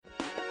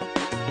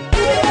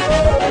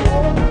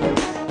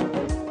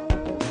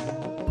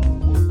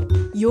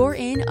You're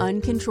in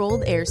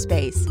uncontrolled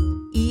airspace.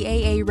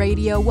 EAA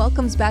Radio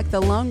welcomes back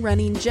the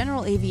long-running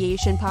general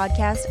aviation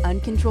podcast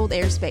Uncontrolled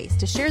Airspace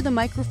to share the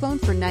microphone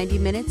for 90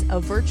 minutes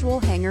of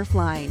virtual hangar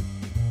flying.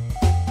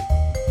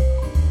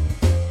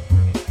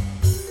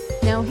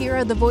 Now here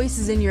are the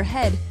voices in your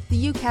head,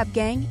 the UCAP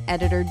gang,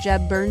 editor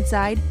Jeb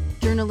Burnside,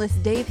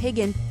 journalist Dave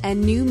Higgin,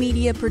 and new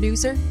media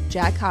producer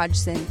Jack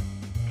Hodgson.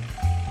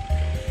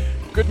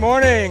 Good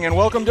morning and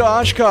welcome to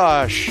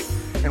Oshkosh.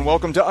 And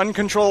welcome to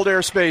Uncontrolled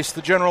Airspace,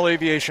 the General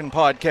Aviation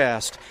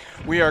Podcast.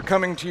 We are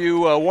coming to you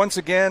once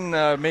again,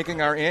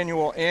 making our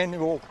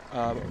annual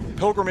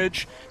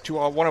pilgrimage to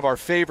one of our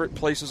favorite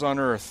places on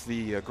Earth,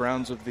 the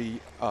grounds of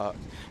the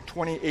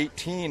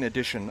 2018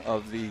 edition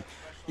of the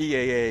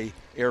EAA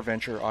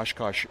AirVenture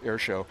Oshkosh Air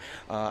Show.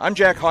 I'm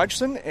Jack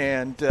Hodgson,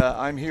 and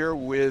I'm here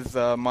with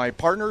my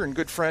partner and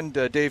good friend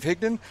Dave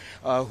Higdon,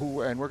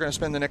 and we're going to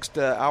spend the next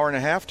hour and a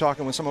half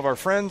talking with some of our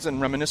friends and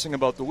reminiscing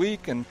about the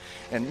week and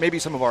maybe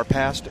some of our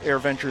past air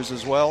ventures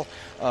as well.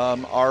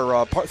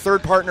 Our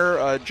third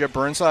partner, Jeb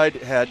Burnside,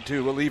 had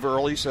to leave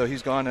early, so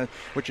he's gone,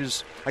 which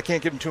is, I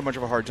can't give him too much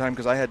of a hard time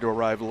because I had to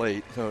arrive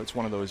late, so it's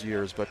one of those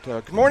years. But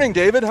good morning,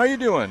 David. How are you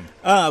doing?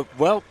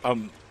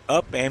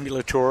 Up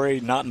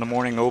ambulatory, not in the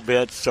morning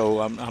obit,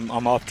 so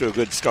I'm off to a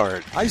good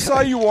start. I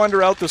saw you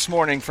wander out this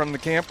morning from the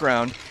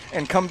campground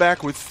and come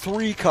back with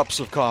 3 cups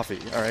of coffee,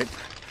 all right?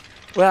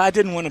 Well, I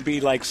didn't want to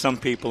be like some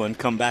people and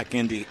come back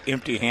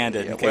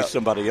empty-handed in case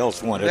somebody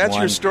else wanted that's one.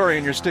 That's your story,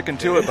 and you're sticking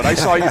to it, but I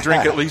saw you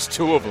drink at least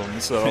 2 of them,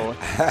 so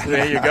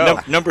there you go.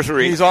 Number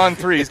 3. He's on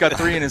 3. He's got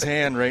 3 in his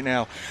hand right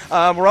now.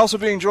 We're also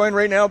being joined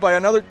right now by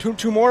another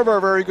two more of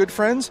our very good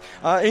friends.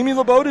 Amy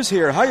LeBoat is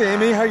here. Hi,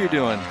 Amy. How you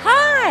doing?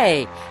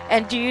 Hi.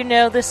 And do you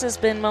know this has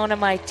been one of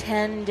my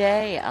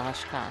 10-day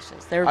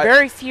Oshkoshes? There are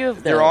very few of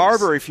those. There are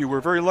very few.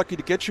 We're very lucky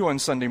to get you on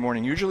Sunday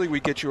morning. Usually we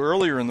get you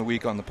earlier in the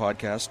week on the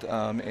podcast,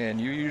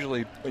 and you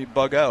usually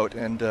bug out.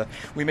 And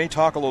we may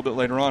talk a little bit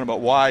later on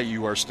about why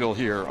you are still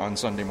here on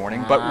Sunday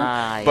morning. But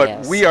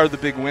yes. We are the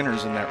big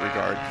winners in that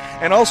regard.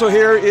 And also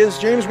here is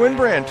James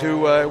Winbrand,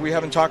 who we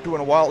haven't talked to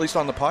in a while, at least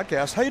on the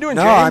podcast. How you doing,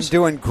 James? No, I'm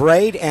doing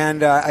great,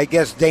 and I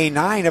guess day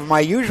 9 of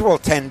my usual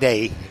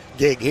 10-day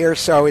gig here,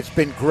 so it's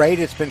been great.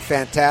 It's been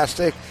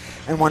fantastic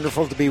and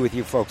wonderful to be with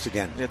you folks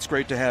again. It's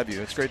great to have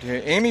you. It's great to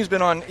hear. Amy's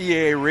been on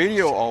EAA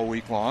Radio all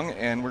week long,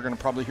 and we're going to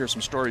probably hear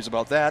some stories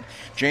about that.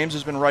 James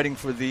has been writing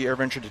for the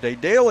AirVenture Today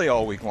Daily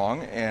all week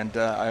long, and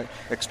I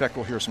expect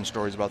we'll hear some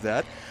stories about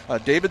that.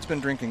 David's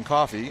been drinking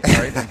coffee. All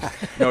right?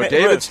 No,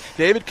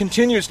 David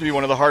continues to be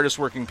one of the hardest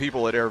working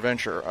people at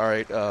AirVenture. All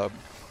right,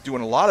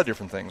 doing a lot of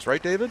different things,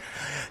 right, David?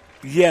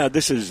 Yeah,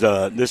 this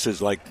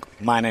is like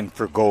mining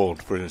for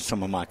gold for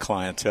some of my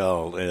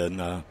clientele,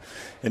 and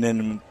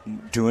then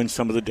doing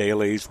some of the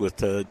dailies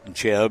with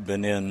Jeb,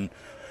 and then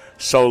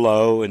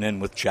solo, and then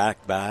with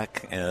Jack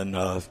back,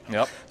 and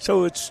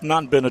so it's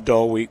not been a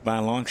dull week by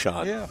a long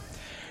shot. Yeah.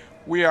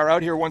 We are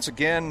out here once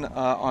again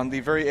on the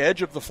very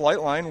edge of the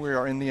flight line. We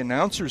are in the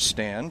announcer's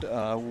stand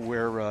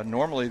where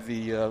normally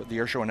the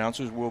airshow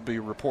announcers will be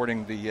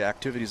reporting the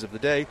activities of the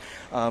day.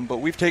 But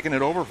we've taken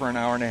it over for an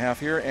hour and a half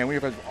here, and we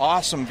have an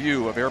awesome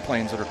view of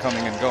airplanes that are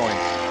coming and going.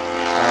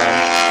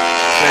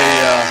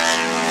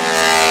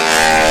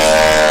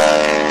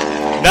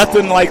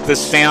 Nothing like the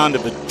sound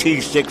of a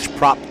T6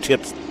 prop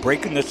tips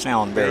breaking the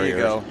sound barrier. There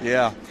you go,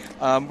 yeah.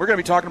 We're going to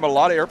be talking about a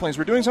lot of airplanes.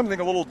 We're doing something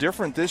a little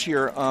different this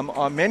year.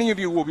 Many of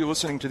you will be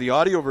listening to the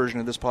audio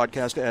version of this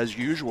podcast as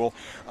usual.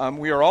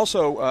 We are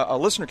also, a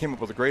listener came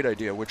up with a great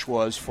idea, which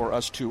was for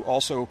us to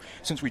also,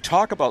 since we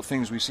talk about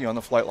things we see on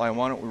the flight line,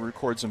 why don't we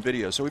record some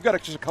video? So we've got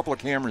just a couple of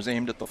cameras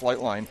aimed at the flight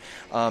line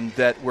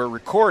that we're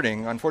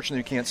recording. Unfortunately,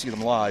 you can't see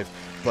them live,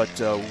 but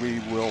we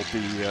will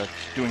be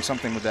doing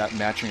something with that,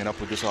 matching it up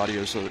with this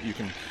audio so that you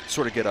can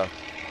sort of get a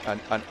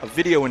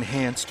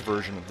video-enhanced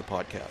version of the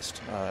podcast.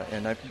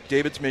 And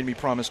David's made me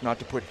promise not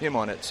to put him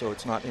on it, so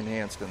it's not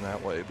enhanced in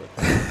that way. But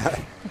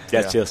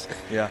That's just...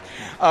 Yeah.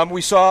 We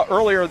saw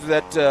earlier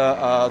that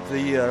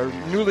the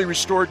newly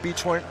restored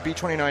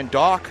B-29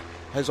 Doc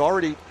has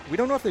already... We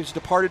don't know if they've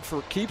departed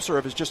for keeps or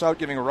if it's just out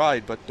giving a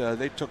ride, but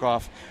they took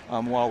off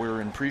while we were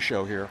in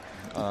pre-show here.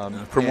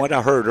 From what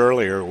I heard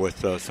earlier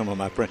with some of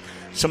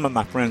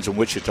my friends in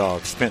Wichita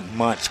have spent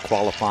months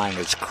qualifying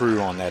as crew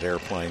on that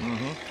airplane.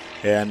 Mm-hmm.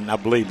 And I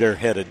believe they're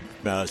headed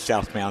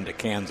southbound to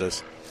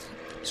Kansas.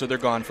 So they're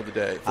gone for the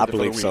day. I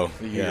believe so.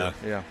 Yeah.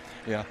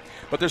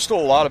 But there's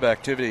still a lot of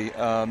activity.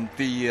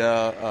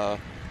 The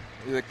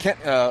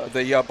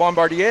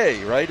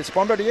Bombardier, right? It's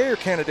Bombardier or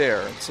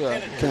Canadair? It's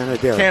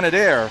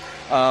Canadair.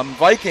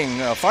 Viking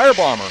fire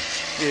bomber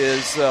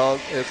is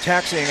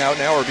taxiing out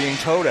now, or being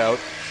towed out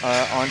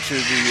onto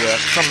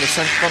from the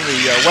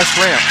west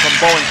ramp from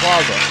Boeing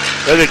Plaza.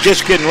 They're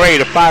just getting ready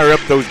to fire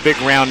up those big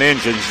round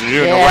engines. They're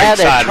doing the right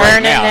side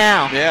right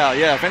now.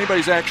 Yeah. If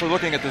anybody's actually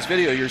looking at this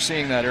video, you're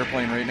seeing that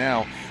airplane right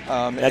now.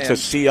 That's a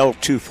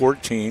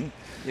CL-214.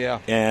 Yeah.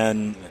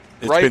 And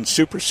it's been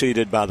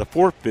superseded by the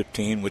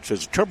 415, which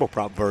is a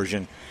turboprop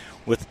version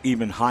with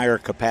even higher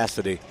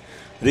capacity.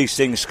 These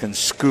things can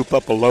scoop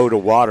up a load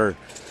of water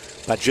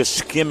by just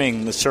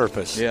skimming the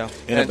surface. Yeah.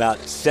 In about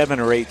 7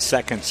 or 8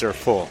 seconds, they're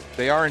full.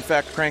 They are, in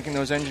fact, cranking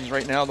those engines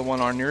right now. The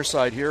one on your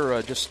side here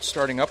just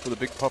starting up with a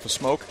big puff of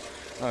smoke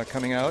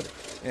coming out.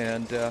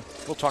 And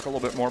we'll talk a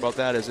little bit more about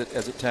that as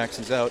it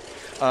taxis out.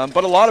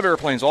 But a lot of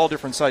airplanes, all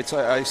different sites.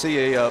 I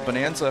see a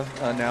Bonanza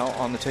now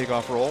on the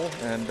takeoff roll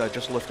and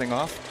just lifting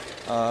off.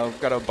 We've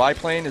got a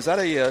biplane. Is that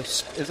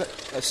is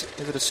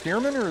it a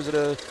Stearman or is it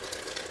a?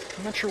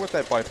 I'm not sure what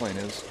that biplane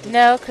is.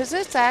 No, because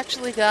it's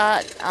actually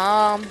got.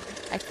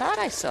 I thought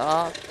I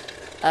saw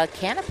a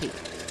canopy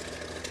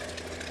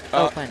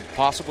open.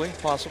 Possibly.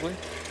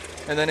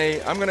 And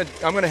then I'm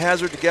gonna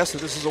hazard to guess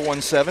that this is a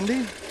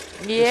 170.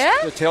 Yeah.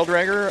 The tail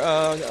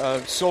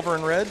dragger, silver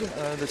and red,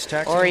 that's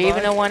taxiing Or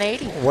even by. a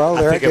 180. Well,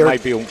 I think it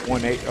might be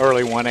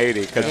early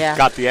 180 because Yeah. it's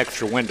got the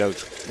extra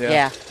windows.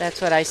 Yeah, that's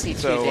what I see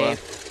too, So, Dave.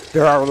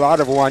 There are a lot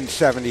of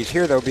 170s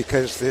here, though,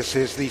 because this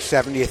is the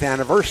 70th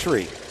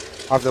anniversary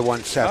of the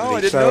 170. Oh, I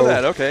didn't so know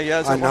that. Okay,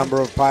 yeah. a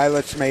number of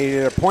pilots made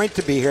it a point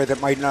to be here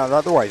that might not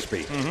otherwise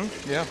be.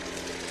 Mm-hmm,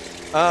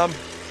 yeah.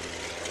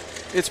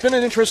 It's been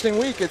an interesting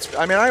week.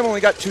 I've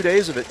only got 2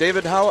 days of it.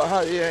 David, how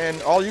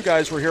and all you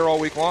guys were here all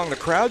week long. The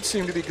crowd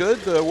seemed to be good.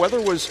 The weather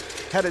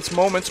had its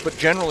moments, but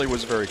generally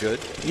was very good.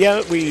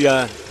 Yeah,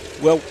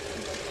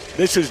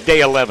 this is day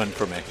 11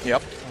 for me.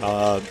 Yep.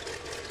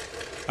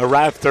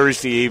 Arrived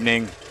Thursday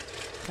evening.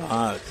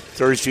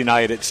 Thursday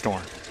night it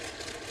stormed.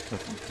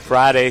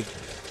 Friday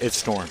it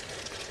stormed.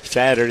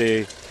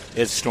 Saturday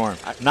it stormed.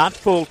 Not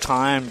full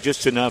time,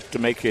 just enough to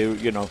make you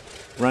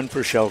run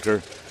for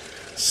shelter.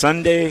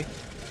 Sunday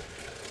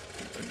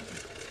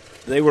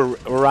they were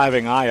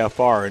arriving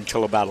IFR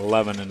until about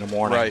 11 in the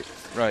morning.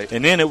 Right.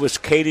 And then it was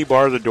Katie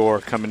bar the door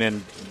coming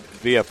in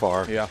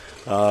VFR. Yeah.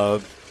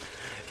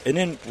 And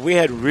then we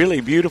had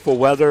really beautiful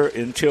weather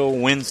until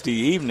Wednesday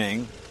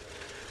evening,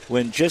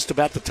 when just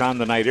about the time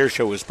the night air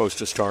show was supposed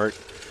to start,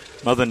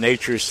 Mother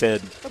Nature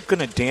said, I'm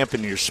going to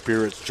dampen your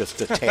spirits just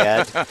a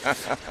tad.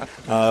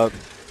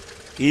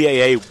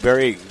 EAA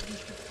very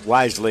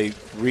wisely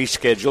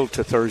rescheduled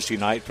to Thursday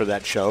night for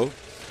that show.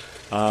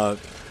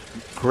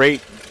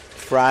 Great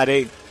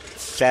Friday,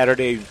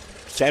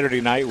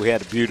 Saturday night we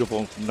had a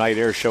beautiful night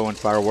air show and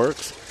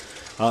fireworks.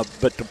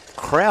 But the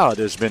crowd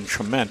has been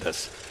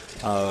tremendous.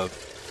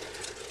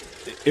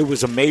 It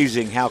was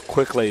amazing how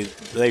quickly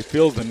they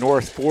filled the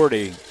North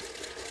 40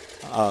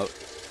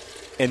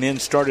 and then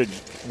started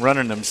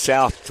running them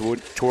south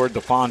toward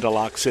the Fond du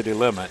Lac city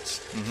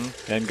limits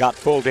and got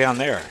full down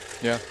there.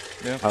 Yeah.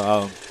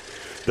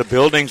 The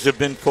buildings have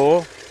been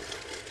full.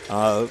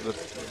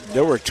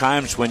 There were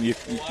times when you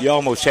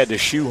almost had to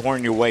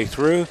shoehorn your way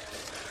through.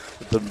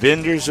 The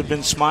vendors have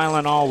been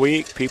smiling all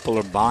week. People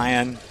are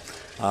buying.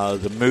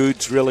 The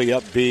mood's really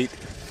upbeat.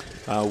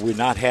 We're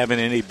not having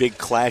any big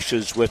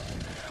clashes with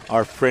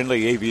our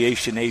friendly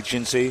aviation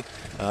agency.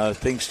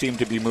 Things seem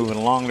to be moving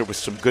along. There was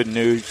some good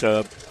news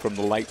for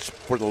the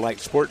light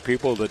sport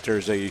people that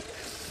there's a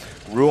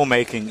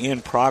rulemaking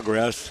in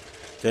progress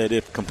that,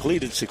 if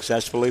completed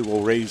successfully,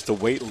 will raise the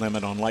weight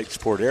limit on light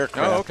sport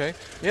aircraft. Oh, okay.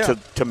 Yeah.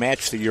 To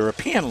match the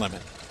European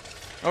limit.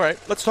 All right.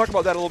 Let's talk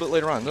about that a little bit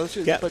later on.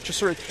 But just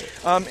sort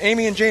of,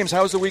 Amy and James,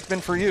 how's the week been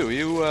for you?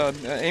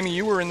 Amy,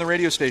 you were in the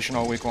radio station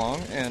all week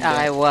long, and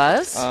I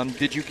was.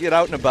 Did you get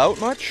out and about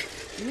much?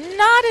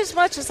 Not as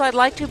much as I'd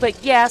like to,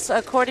 but yes,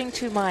 according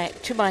to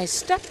my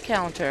step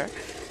counter,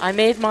 I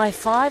made my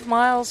 5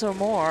 miles or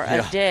more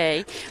a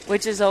day,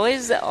 which is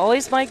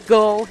always my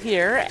goal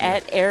here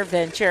at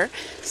AirVenture.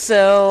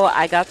 So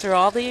I got through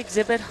all the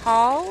exhibit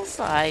halls.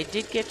 I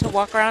did get to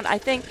walk around. I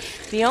think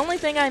the only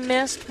thing I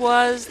missed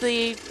was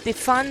the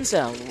fun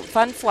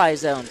fly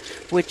zone,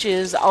 which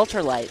is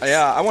ultralights.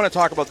 Yeah, I want to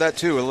talk about that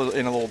too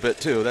in a little bit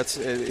too. That's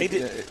they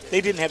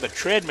didn't have a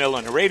treadmill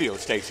on the radio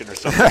station or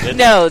something. Did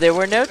No, there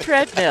were no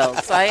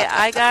treadmills.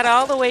 I got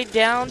all the way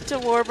down to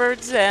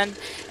Warbirds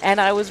and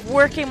I was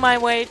working my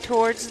way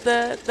towards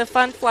the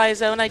fun fly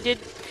zone. I did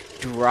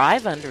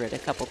drive under it a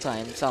couple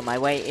times on my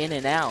way in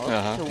and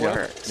out to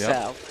work.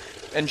 So.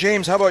 And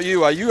James, how about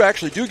you? You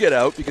actually do get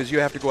out because you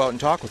have to go out and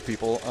talk with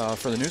people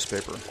for the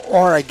newspaper.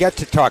 Or I get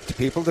to talk to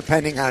people,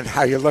 depending on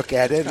how you look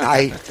at it. And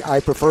I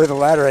prefer the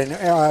latter. And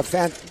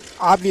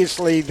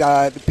obviously,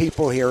 the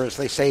people here, as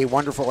they say,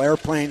 wonderful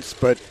airplanes,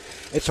 but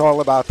it's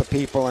all about the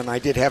people. And I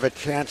did have a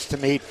chance to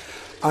meet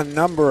a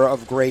number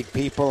of great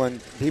people and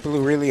people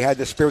who really had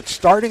the spirit,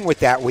 starting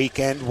with that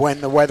weekend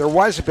when the weather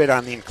was a bit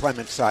on the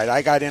inclement side.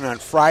 I got in on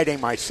Friday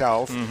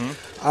myself.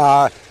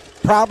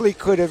 Probably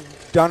could have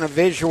done a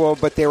visual,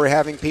 but they were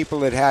having people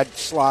that had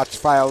slots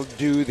filed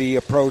do the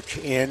approach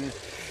in.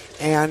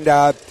 And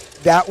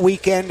that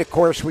weekend, of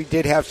course, we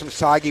did have some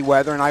soggy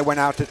weather, and I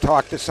went out to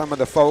talk to some of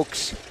the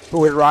folks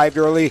who had arrived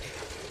early.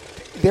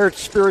 Their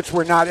spirits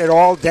were not at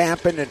all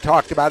dampened, and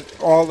talked about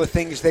all the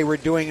things they were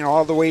doing and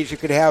all the ways you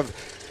could have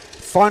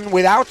fun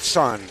without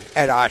sun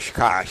at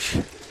Oshkosh.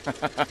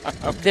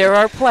 There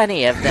are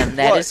plenty of them.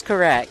 That is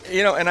correct.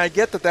 And I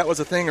get that was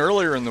a thing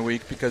earlier in the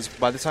week because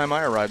by the time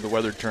I arrived, the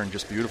weather turned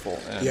just beautiful.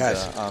 And,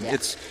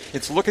 yes.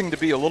 It's looking to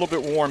be a little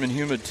bit warm and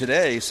humid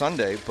today,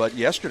 Sunday, but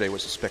yesterday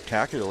was a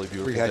spectacularly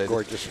beautiful day. We had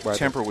gorgeous weather.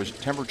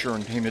 Temperature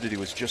and humidity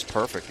was just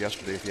perfect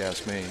yesterday, if you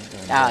ask me.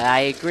 And, I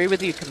agree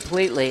with you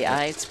completely.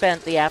 I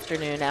spent the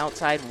afternoon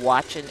outside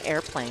watching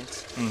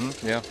airplanes.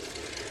 Mm-hmm, yeah.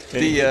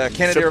 The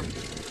Canadair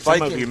Viking.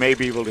 Some of you may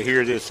be able to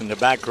hear this in the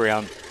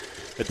background,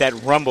 but that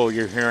rumble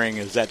you're hearing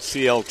is that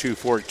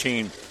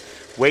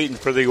CL-214 waiting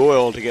for the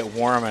oil to get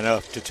warm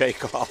enough to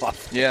take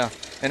off. Yeah,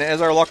 and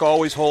as our luck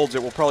always holds,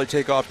 it will probably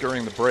take off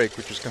during the break,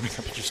 which is coming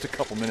up in just a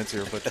couple minutes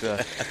here, but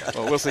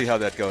we'll see how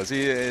that goes.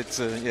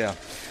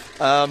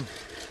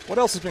 What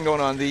else has been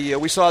going on?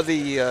 We saw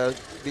the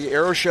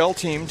Aeroshell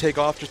team take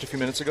off just a few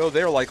minutes ago.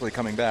 They're likely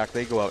coming back.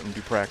 They go out and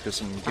do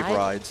practice and give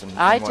rides and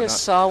I whatnot.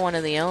 just saw one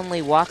of the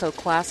only Waco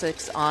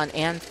Classics on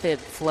amphib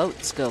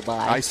floats go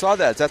by. I saw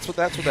that. That's what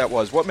that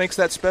was. What makes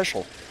that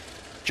special?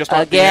 Just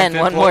again,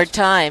 one more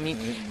time.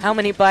 How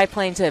many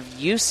biplanes have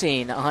you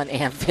seen on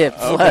amphib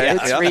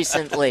floats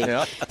recently?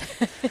 Yeah.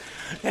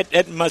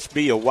 That must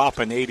be a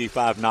whopping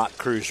 85-knot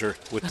cruiser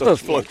with those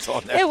floats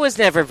on there. It was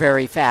never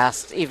very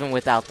fast, even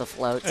without the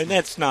floats. And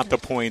that's not the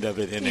point of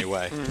it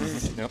anyway.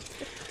 Mm-hmm.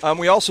 Yep.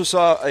 We also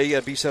saw a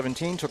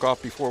B-17 took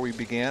off before we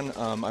began.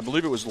 I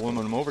believe it was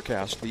Aluminum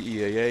Overcast, the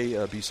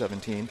EAA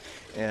B-17.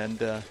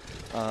 And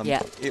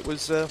it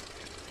was...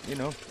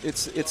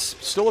 it's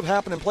still a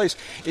happening place.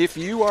 If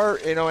you are,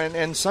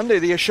 and Sunday,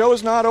 the show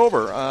is not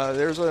over.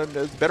 There's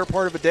a better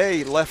part of a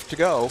day left to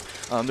go.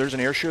 There's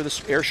an air show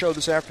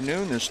this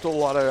afternoon. There's still a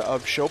lot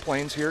of show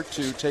planes here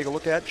to take a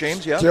look at.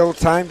 James, yeah? Still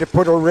time to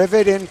put a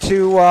rivet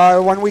into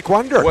 1 Week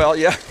Wonder. Well,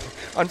 yeah.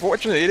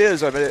 Unfortunately, it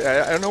is. I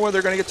don't know whether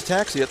they're going to get to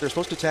taxi yet. They're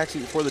supposed to taxi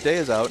before the day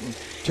is out.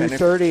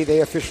 2:30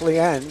 they officially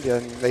end.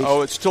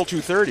 It's still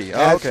 2:30.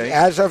 Oh, okay.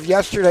 As of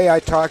yesterday, I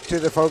talked to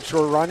the folks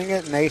who are running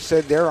it, and they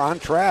said they're on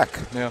track.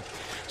 Yeah.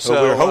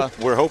 So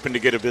we're hoping to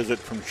get a visit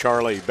from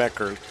Charlie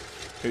Becker,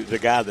 the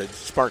guy that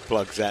spark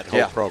plugs that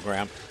whole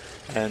program,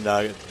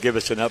 and give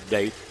us an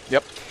update.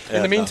 Yep.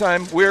 In the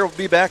meantime, we'll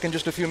be back in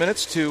just a few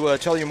minutes to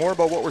tell you more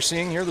about what we're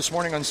seeing here this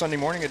morning on Sunday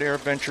morning at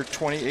AirVenture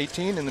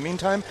 2018. In the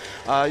meantime,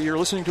 you're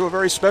listening to a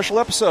very special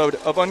episode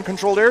of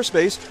Uncontrolled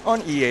Airspace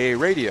on EAA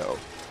Radio.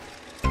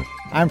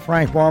 I'm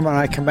Frank Borman.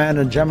 I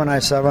commanded Gemini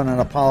 7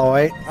 and Apollo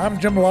 8. I'm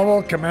Jim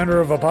Lovell,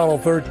 commander of Apollo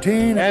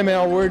 13. I'm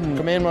Al Worden,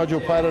 command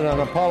module pilot on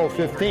Apollo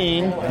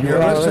 15. And you're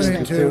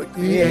listening to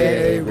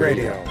EAA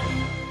Radio.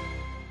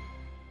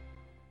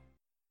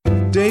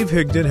 Dave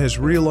Higdon has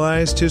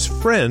realized his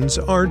friends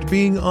aren't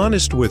being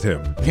honest with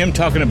him. Him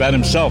talking about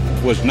himself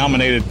was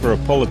nominated for a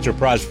Pulitzer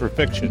Prize for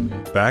fiction.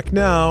 Back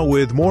now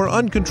with more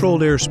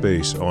Uncontrolled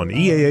Airspace on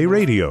EAA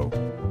Radio.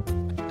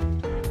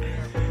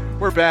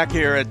 We're back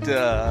here at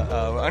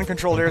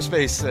Uncontrolled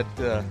Airspace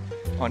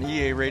on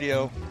EAA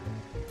Radio,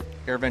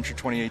 AirVenture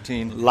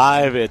 2018.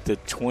 Live at the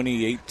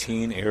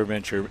 2018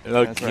 AirVenture.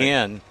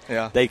 Again,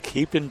 right. They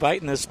keep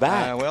inviting us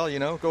back.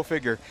 Go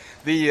figure.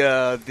 The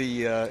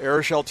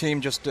Aeroshell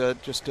team just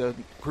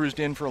cruised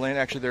in for a land.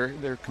 Actually,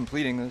 they're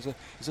completing. Is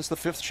this the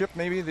fifth ship,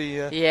 maybe?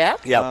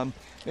 They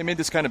made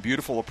this kind of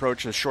beautiful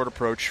approach, a short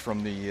approach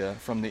from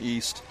the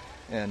east,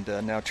 and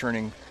now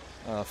turning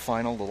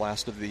final, the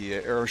last of the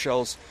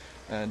Aeroshells.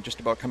 And just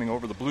about coming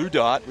over the blue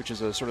dot, which is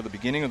sort of the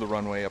beginning of the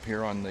runway up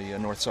here on the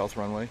north-south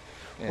runway,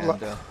 and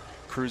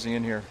cruising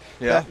in here.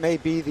 Yeah, that may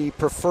be the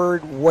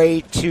preferred way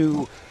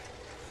to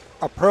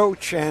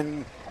approach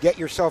and get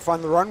yourself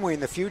on the runway in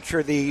the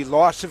future. The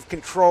Loss of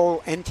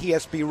Control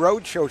NTSB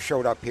Roadshow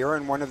showed up here,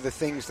 and one of the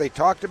things they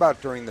talked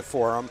about during the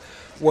forum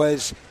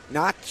was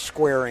not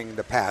squaring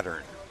the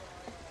pattern.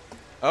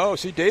 Oh,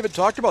 see, David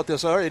talked about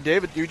this. All right,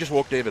 David, you just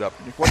woke David up.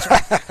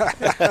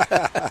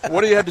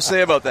 What do you have to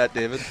say about that,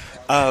 David?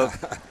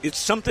 It's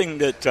something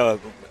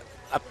that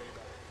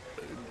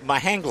my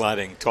hang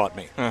gliding taught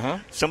me. Uh-huh.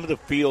 Some of the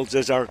fields,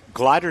 as our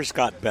gliders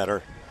got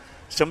better,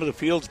 some of the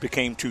fields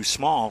became too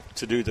small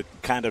to do the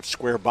kind of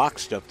square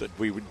box stuff that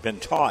we'd been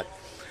taught.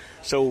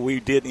 So we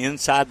did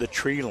inside the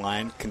tree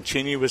line,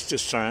 continuous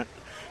descent,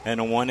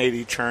 and a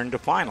 180 turn to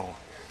final.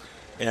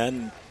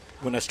 And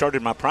when I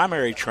started my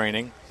primary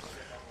training,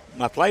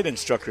 my flight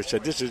instructor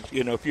said, "This is,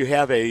 if you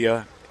have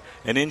an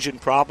engine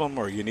problem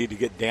or you need to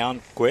get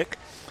down quick,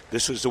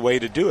 this is the way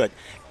to do it."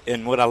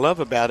 And what I love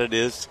about it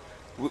is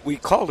we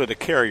called it a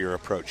carrier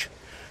approach,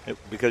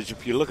 because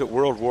if you look at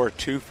World War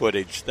II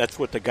footage, that's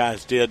what the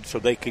guys did so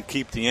they could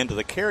keep the end of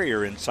the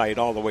carrier in sight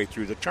all the way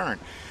through the turn.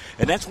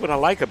 And that's what I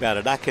like about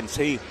it. I can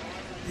see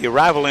the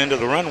arrival end of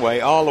the runway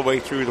all the way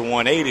through the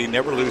 180,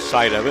 never lose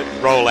sight of it,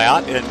 roll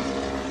out, and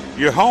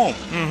you're home.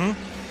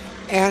 Mm-hmm.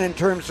 And in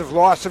terms of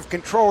loss of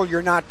control,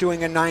 you're not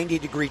doing a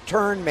 90-degree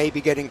turn,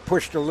 maybe getting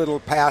pushed a little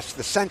past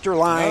the center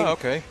line,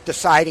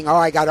 deciding,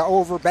 I got to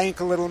overbank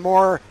a little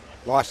more,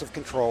 loss of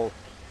control.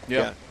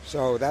 Yeah.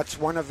 So that's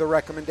one of the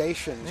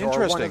recommendations,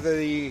 or one of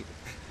the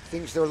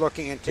things they're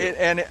looking into.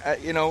 And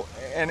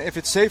if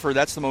it's safer,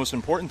 that's the most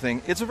important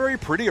thing. It's a very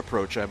pretty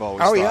approach, I've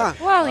always thought. Yeah.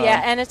 Well,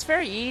 yeah, and it's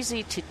very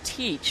easy to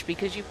teach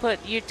because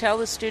you tell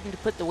the student to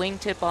put the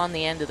wingtip on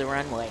the end of the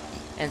runway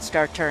and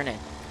start turning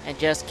and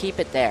just keep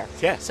it there.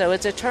 Yeah. So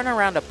it's a turn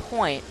around a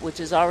point, which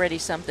is already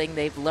something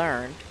they've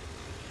learned.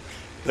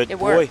 But it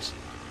boy, works.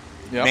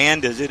 Yep. man,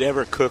 does it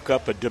ever cook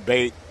up a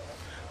debate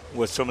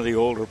with some of the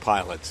older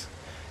pilots.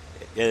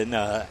 And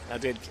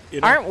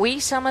aren't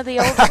we some of the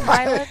older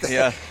pilots?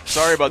 Yeah,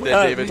 sorry about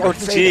that, David.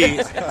 Gee,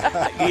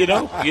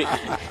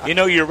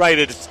 you're right.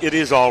 It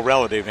is all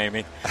relative,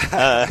 Amy.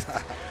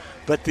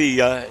 But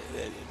to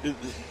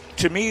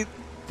me,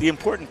 the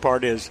important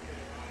part is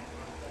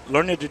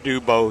learning to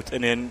do both,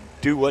 and then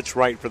do what's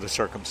right for the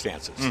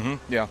circumstances.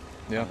 Mm-hmm. Yeah.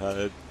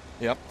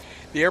 Yep.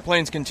 The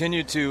airplanes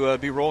continue to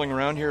be rolling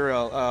around here.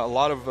 A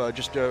lot of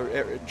just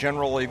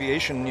general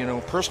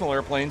aviation, personal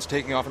airplanes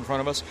taking off in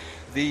front of us.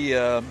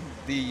 The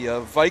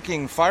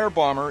Viking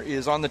Firebomber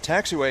is on the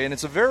taxiway, and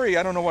it's a very,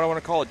 I don't know what I want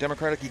to call it,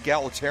 democratic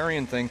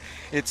egalitarian thing.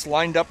 It's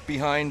lined up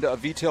behind a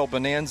VTOL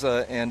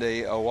Bonanza and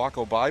a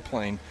Waco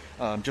biplane,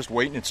 just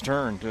waiting its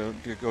turn to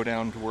go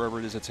down to wherever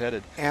it is it's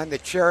headed. And the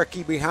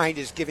Cherokee behind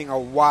is giving a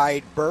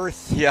wide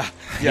berth. Yeah.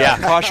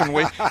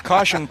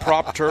 Caution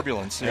prop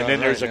turbulence. And then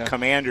there's a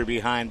Commander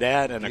behind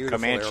that, and Beautiful a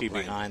Comanche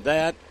airplane. behind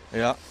that.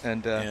 Yeah,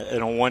 and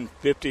a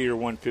 150 or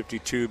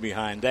 152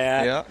 behind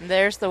that. Yeah.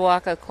 There's the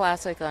Waco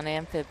Classic on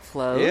amphib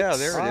floats. Yeah,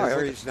 there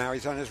it is.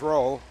 He's on his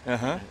roll.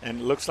 Uh-huh.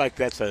 And it looks like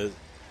that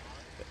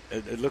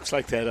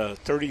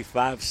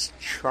 35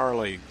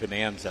 Charlie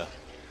Bonanza.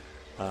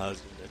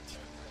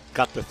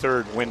 Got the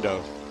third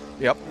window.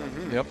 Yep.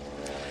 Mm-hmm. Yep.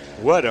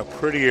 What a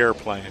pretty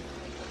airplane.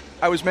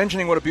 I was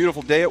mentioning what a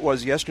beautiful day it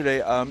was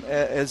yesterday.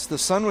 As the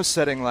sun was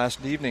setting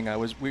last evening,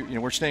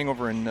 we're staying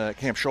over in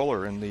Camp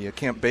Scholler in the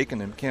Camp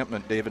Bacon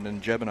encampment, David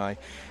and Jeb and I,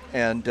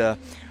 and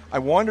I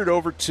wandered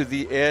over to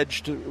the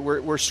edge.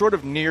 We're sort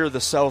of near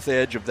the south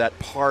edge of that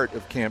part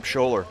of Camp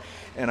Scholler,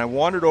 and I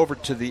wandered over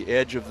to the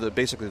edge of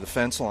basically the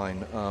fence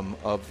line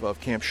of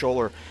Camp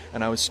Scholler,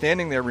 and I was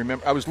standing there.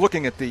 I was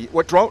looking at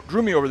what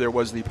drew me over there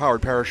was the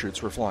powered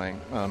parachutes were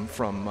flying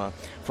from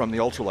the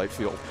ultralight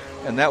field,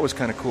 and that was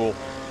kind of cool.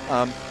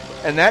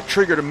 And that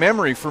triggered a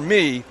memory for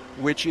me,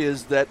 which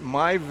is that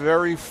my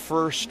very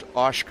first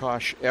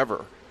Oshkosh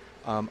ever,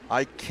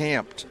 I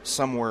camped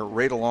somewhere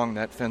right along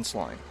that fence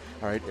line.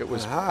 All right, it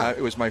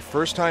was my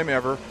first time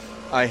ever.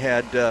 I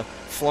had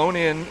flown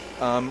in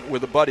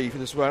with a buddy.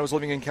 This is when I was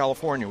living in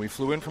California. We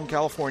flew in from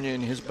California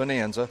in his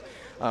Bonanza.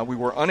 We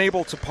were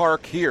unable to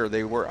park here.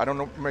 I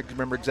don't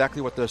remember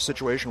exactly what the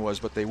situation was,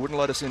 but they wouldn't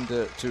let us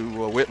into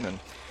Whitman,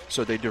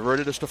 so they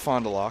diverted us to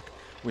Fond du Lac.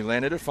 We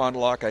landed at Fond du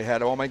Lac. I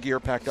had all my gear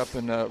packed up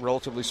in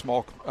relatively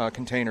small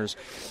containers.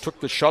 Took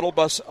the shuttle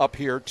bus up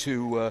here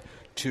to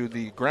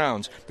the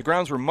grounds. The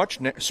grounds were much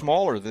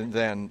smaller than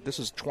then. This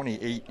is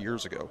 28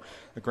 years ago.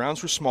 The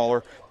grounds were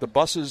smaller. The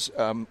buses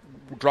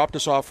dropped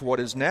us off what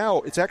is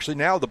now, it's actually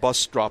now the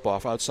bus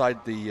drop-off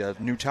outside the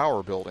new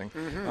tower building.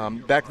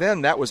 Mm-hmm. Back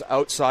then, that was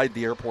outside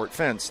the airport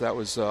fence. That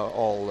was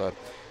all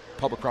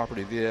public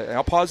property.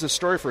 I'll pause this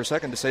story for a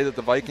second to say that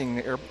the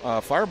Viking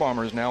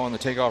Firebomber is now on the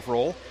takeoff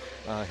roll.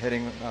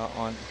 Heading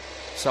on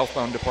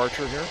southbound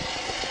departure here.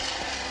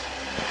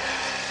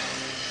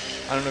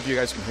 I don't know if you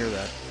guys can hear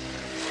that.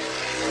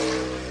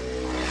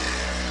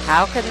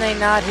 How can they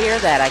not hear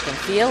that? I can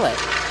feel it.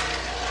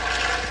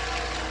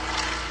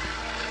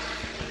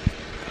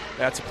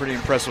 That's a pretty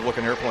impressive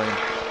looking airplane.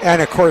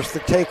 And of course, the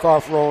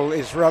takeoff roll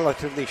is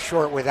relatively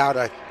short without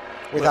a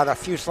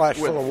fuselage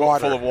full of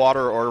water. Full of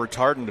water or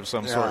retardant of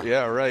some sort.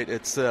 Yeah, right.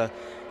 It's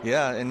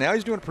and now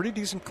he's doing a pretty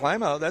decent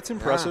climb out. That's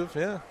impressive.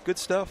 Yeah, good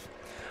stuff.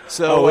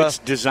 So it's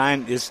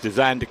designed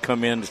to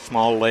come into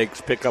small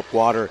lakes, pick up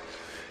water,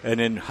 and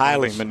then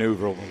highly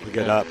maneuverable to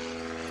get up.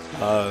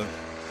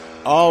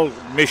 All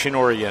mission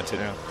oriented.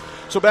 Yeah.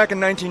 So back in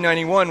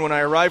 1991, when I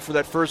arrived for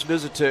that first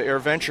visit to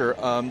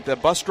AirVenture, the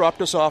bus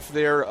dropped us off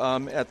there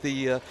at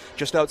the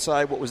just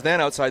outside what was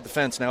then outside the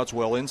fence. Now it's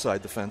well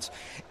inside the fence,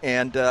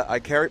 and I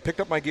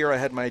picked up my gear. I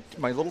had my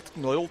little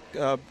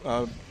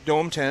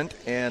dome tent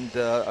and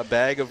a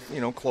bag of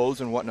clothes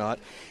and whatnot,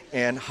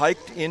 and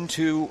hiked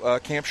into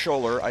Camp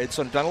Scholler. I had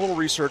sort of done a little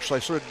research, so I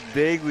sort of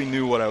vaguely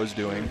knew what I was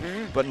doing,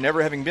 but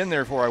never having been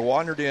there before, I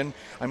wandered in.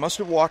 I must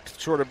have walked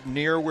sort of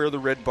near where the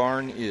Red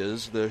Barn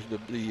is,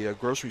 the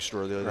grocery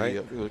store,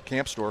 the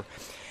camp store,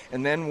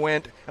 and then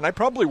went, and I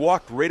probably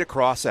walked right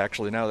across,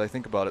 actually, now that I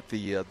think about it,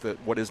 the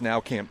what is now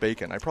Camp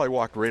Bacon. I probably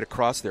walked right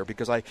across there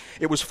because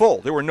it was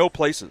full. There were no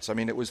places. I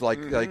mean, it was like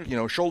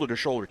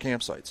shoulder-to-shoulder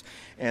campsites.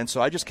 And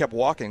so I just kept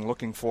walking,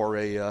 looking for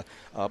a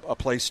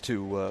place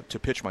to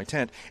pitch my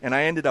tent, and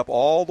I ended up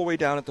all the way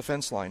down at the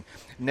fence line.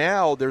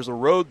 Now there's a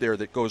road there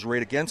that goes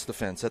right against the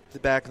fence.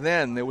 Back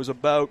then, there was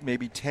about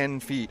maybe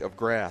 10 feet of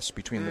grass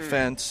between the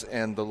fence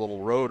and the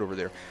little road over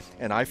there.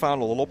 And I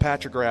found a little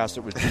patch of grass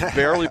that was just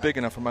barely big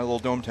enough for my little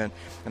dome tent,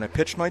 and I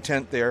pitched my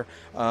tent there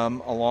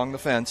along the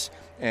fence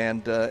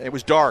and it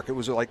was dark. It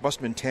was like must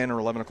have been 10 or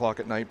 11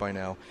 o'clock at night by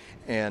now,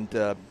 and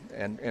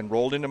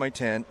rolled into my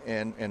tent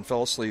and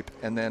fell asleep.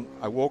 And then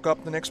I woke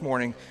up the next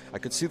morning. I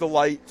could see the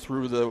light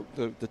through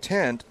the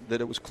tent,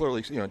 that it was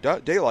clearly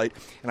daylight,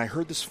 and I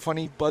heard this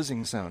funny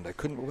buzzing sound. I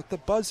couldn't with the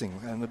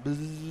buzzing and the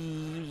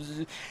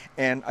buzz,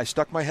 and I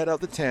stuck my head out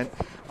the tent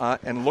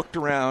and looked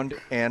around,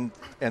 and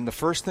the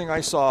first thing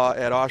I saw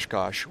at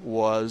Oshkosh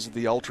was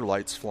the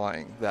ultralights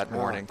flying that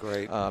morning,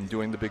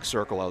 doing the big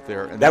circle out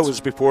there. And that was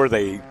before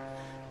they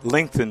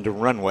lengthened the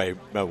runway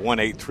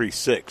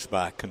 1836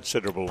 by a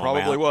considerable amount.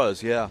 Probably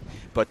was, yeah.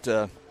 But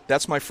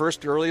that's my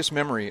earliest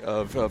memory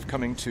of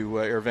coming to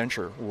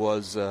AirVenture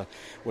was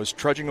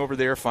trudging over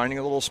there, finding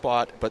a little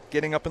spot, but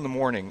getting up in the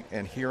morning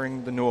and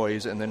hearing the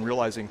noise and then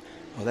realizing,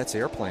 oh, that's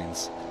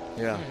airplanes.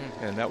 Yeah,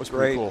 and that was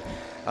pretty cool.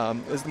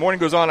 As the morning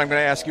goes on, I'm going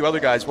to ask you other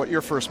guys what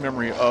your first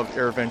memory of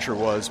AirVenture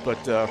was,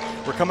 but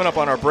we're coming up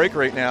on our break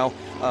right now.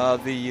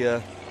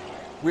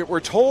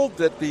 We're told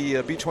that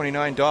the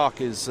B-29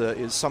 dock is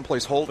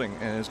someplace holding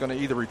and is going to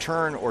either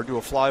return or do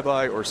a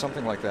flyby or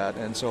something like that,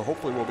 and so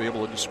hopefully we'll be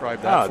able to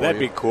describe that for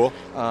that'd you. Be cool.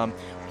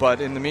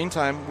 But in the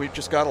meantime, we've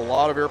just got a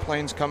lot of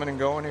airplanes coming and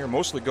going here,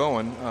 mostly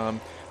going,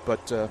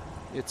 but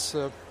it's,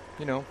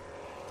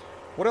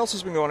 what else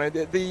has been going on?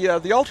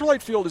 The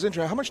ultralight field is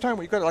interesting. How much time?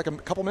 We've got like a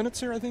couple minutes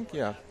here, I think?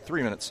 Yeah,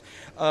 3 minutes.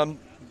 The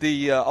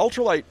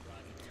ultralight,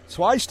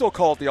 so I still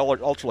call it the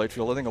ultralight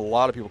field. I think a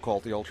lot of people call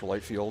it the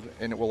ultralight field,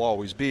 and it will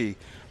always be.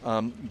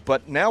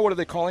 But now what are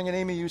they calling it,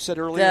 Amy? You said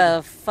earlier?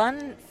 The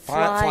Fun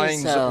Fly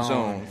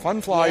Zone.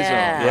 Fun Fly Zone.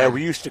 Yeah,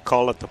 we used to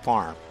call it the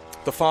farm.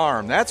 The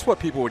farm. That's what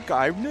people would.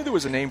 I knew there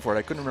was a name for it.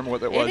 I couldn't remember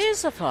what that was. It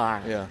is a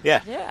farm. Yeah.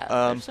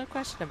 There's no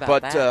question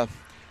about that. But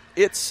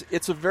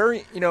it's a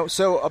very,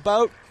 so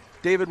about,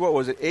 David, what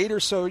was it, 8 or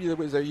so? You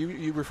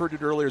referred to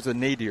it earlier as a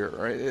nadir,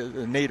 right?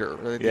 A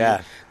nadir.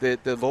 Yeah.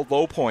 The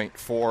low point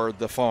for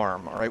the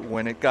farm, right,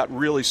 when it got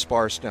really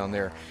sparse down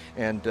there.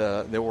 And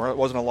there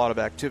wasn't a lot of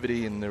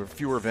activity, and there were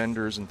fewer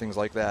vendors and things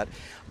like that.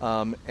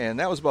 And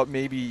that was about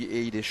maybe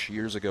 8-ish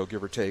years ago,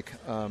 give or take.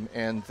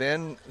 And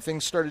then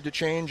things started to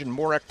change, and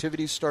more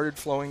activities started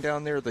flowing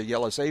down there. The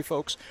LSA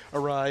folks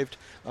arrived.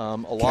 A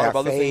lot of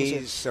other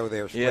things. So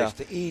there's place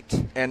to eat.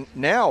 And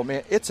now,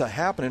 man, it's a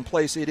happening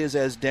place. It is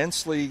as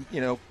densely,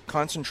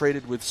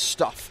 concentrated with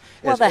stuff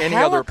as any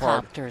other part.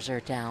 Well, the helicopters are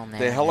down there.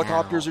 The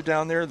helicopters are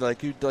down there.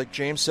 Like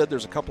James said,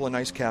 there's a couple of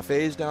nice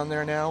cafes down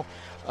there now.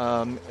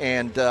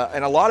 And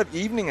a lot of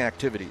evening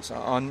activities.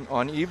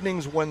 On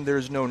evenings when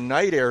there's no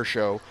night air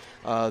show,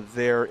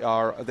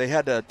 they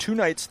had 2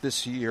 nights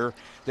this year.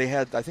 They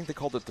had, I think they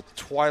called it the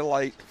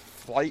Twilight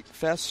Flight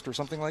Fest or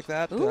something like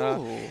that,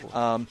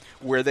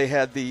 where they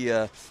had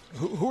the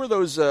who are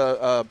those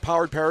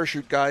powered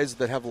parachute guys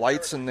that have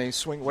lights and they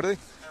swing? What are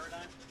they?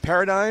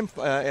 Paradigm,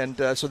 and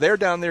so they're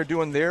down there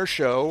doing their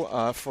show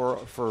on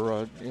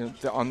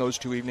those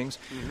 2 evenings.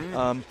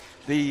 Mm-hmm.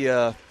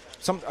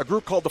 A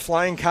group called the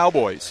Flying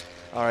Cowboys,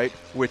 all right,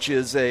 which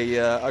is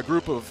a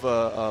group of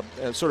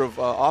sort of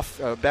off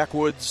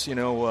backwoods,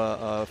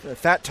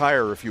 fat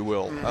tire, if you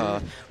will,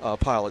 mm-hmm.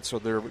 Pilots. So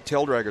they're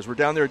tail draggers. We're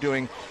down there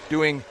doing.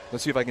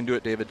 Let's see if I can do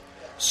it, David.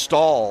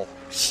 Stole.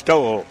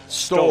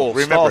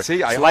 Remember,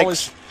 see,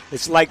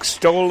 it's like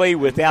Stoli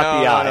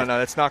without the I. No,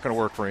 that's not going to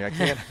work for me. I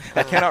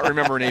cannot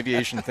remember an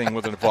aviation thing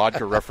with a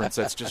vodka reference.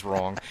 That's just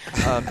wrong.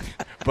 So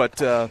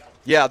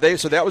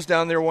that was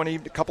down there a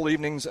couple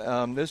evenings.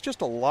 There's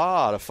just a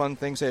lot of fun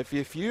things.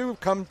 If you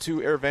come to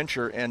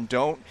AirVenture and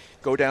don't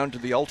go down to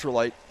the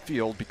ultralight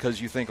field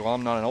because you think, well,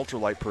 I'm not an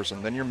ultralight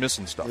person, then you're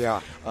missing stuff. Yeah.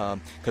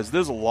 Because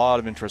there's a lot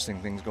of interesting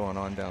things going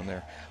on down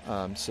there.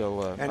 And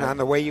on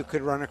the way, you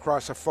could run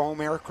across a foam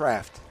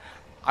aircraft.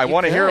 I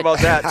want to hear about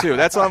that, too.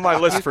 That's on my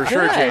list for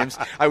sure, James.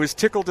 I was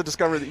tickled to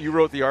discover that you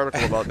wrote the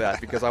article about that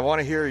because I want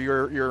to hear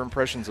your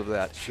impressions of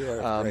that.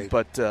 Sure.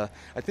 But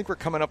I think we're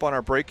coming up on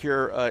our break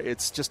here.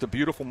 It's just a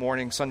beautiful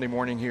morning, Sunday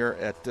morning here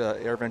at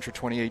AirVenture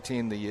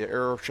 2018. The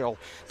Aeroshell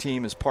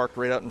team is parked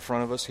right out in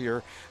front of us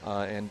here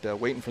and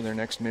waiting for their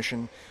next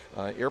mission.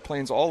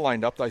 Airplanes all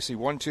lined up. I see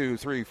 1, 2,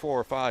 3,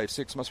 4, 5,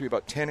 6, must be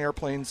about 10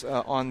 airplanes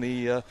on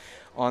the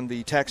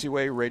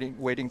taxiway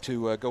waiting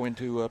to go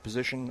into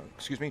position,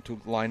 to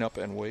line up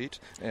and wait.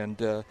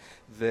 And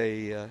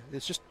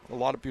it's just a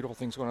lot of beautiful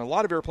things going on. A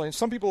lot of airplanes.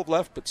 Some people have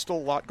left, but still a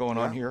lot going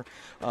on here.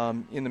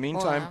 In the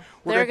meantime,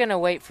 they're going to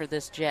wait for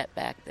this jet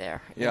back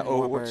there. Yeah,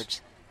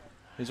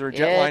 is there a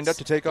jet lined up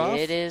to take off?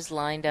 It is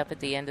lined up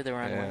at the end of the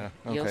runway. Yeah,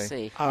 okay. You'll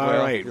see. All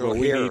right.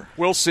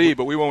 We'll see,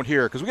 but we won't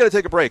hear because we got to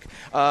take a break.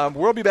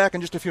 We'll be back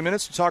in just a few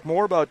minutes to talk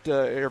more about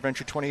AirVenture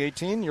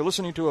 2018. You're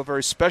listening to a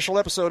very special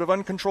episode of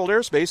Uncontrolled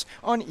Airspace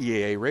on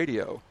EAA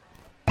Radio.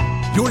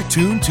 You're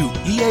tuned to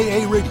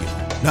EAA Radio,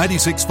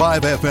 96.5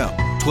 FM,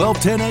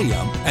 1210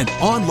 AM, and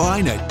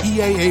online at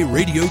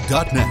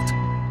EAAradio.net.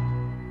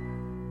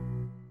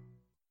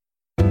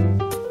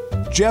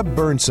 Jeb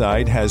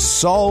Burnside has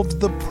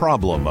solved the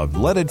problem of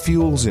leaded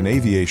fuels in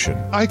aviation.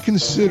 I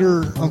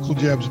consider Uncle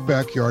Jeb's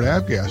Backyard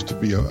Avgas to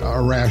be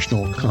a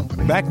rational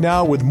company. Back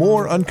now with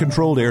more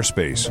Uncontrolled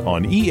Airspace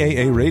on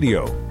EAA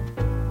Radio.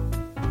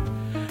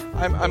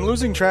 I'm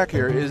losing track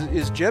here.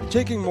 Is Jeb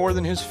taking more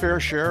than his fair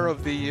share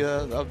of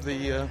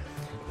the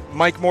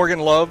Mike Morgan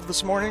love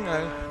this morning?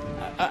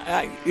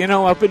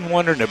 I've been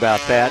wondering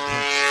about that.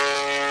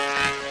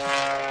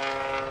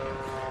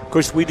 Of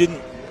course, we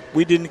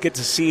didn't get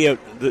to see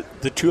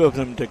the two of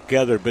them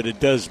together, but it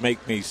does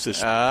make me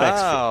suspicious.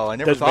 Oh, I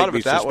never thought of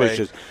it that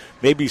way.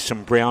 Maybe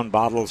some brown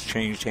bottles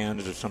changed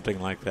hands or something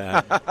like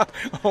that.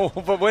 Oh,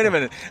 but wait a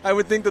minute. I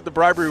would think that the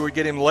bribery would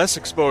get him less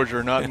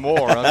exposure, not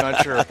more. I'm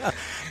not sure.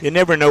 You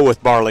never know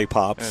with barley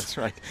pops. That's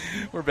right.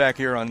 We're back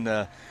here on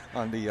the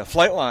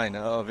flight line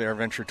of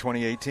AirVenture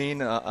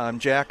 2018. I'm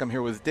Jack. I'm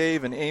here with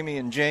Dave and Amy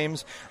and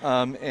James,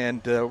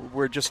 and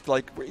we're just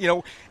like,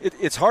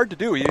 it's hard to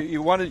do.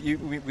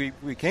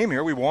 We came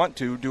here. We want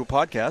to do a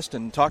podcast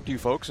and talk to you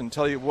folks and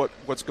tell you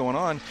what's going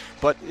on,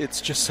 but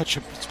it's just such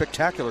a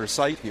spectacular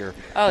sight here.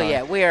 Oh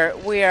yeah, we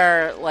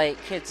are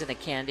like kids in a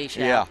candy shop.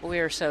 Yeah. We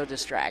are so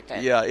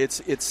distracted. Yeah,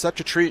 it's such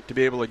a treat to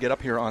be able to get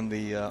up here on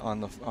the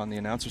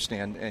announcer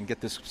stand and get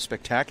this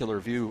spectacular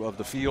view of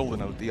the field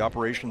and of the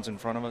operations in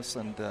front of us.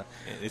 And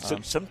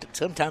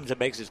sometimes it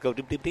makes us go,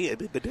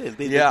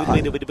 yeah.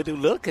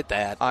 Look at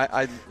that.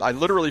 I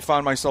literally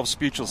found myself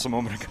speechless a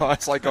moment ago.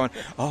 It's like going,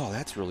 oh,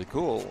 that's really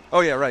cool. Oh,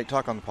 yeah, right,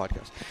 talk on the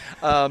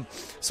podcast.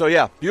 So,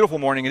 yeah, beautiful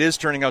morning. It is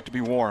turning out to be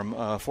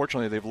warm.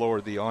 Fortunately, they've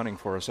lowered the awning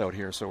for us out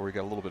here, so we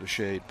got a little bit of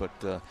shade.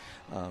 But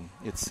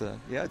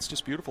it's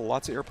just beautiful.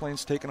 Lots of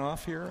airplanes taking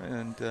off here,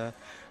 and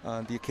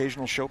the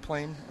occasional show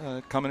plane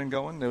coming and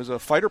going. There was a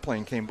fighter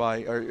plane came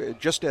by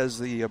just as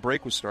the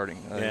break was starting.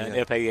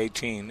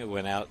 FA-18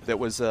 went out. That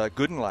was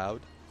good and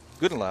loud,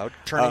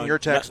 turning your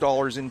tax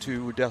dollars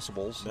into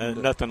decibels.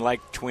 Nothing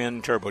like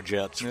twin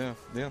turbojets.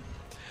 Yeah.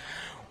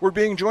 We're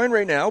being joined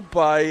right now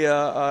by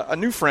a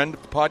new friend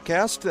of the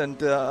podcast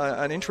and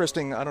an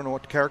interesting, I don't know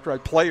what to characterize,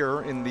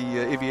 player in the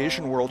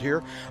aviation world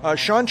here.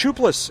 Sean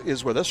Chouplis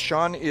is with us.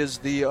 Sean is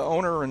the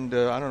owner and,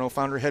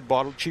 founder,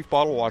 chief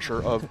bottle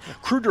washer of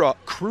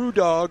Crew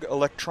Dog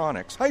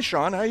Electronics. Hi,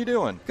 Sean. How you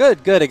doing?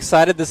 Good.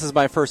 Excited. This is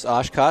my first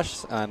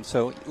Oshkosh.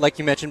 So, like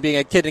you mentioned, being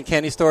a kid in a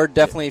candy store,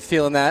 definitely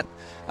feeling that.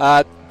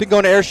 Been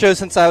going to air shows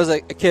since I was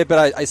a kid,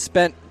 but I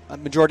spent a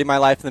majority of my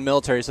life in the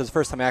military, so it's the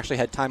first time I actually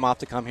had time off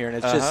to come here, and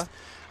it's just...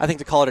 I think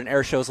to call it an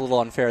air show is a little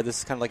unfair. This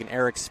is kind of like an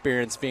air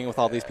experience being with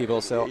all these people.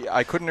 So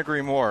I couldn't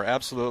agree more.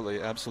 Absolutely.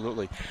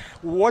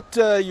 What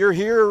you're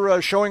here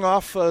showing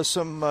off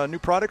some new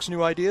products,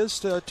 new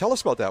ideas. Tell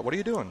us about that. What are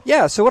you doing?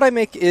 Yeah, so what I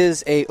make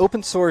is a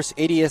open source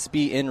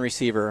ADS-B in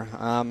receiver.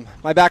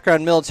 My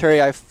background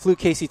military, I flew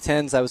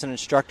KC-10s. I was an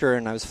instructor,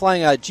 and I was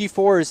flying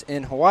G4s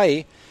in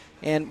Hawaii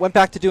and went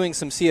back to doing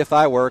some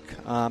CFI work,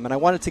 and I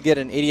wanted to get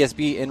an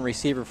ADS-B in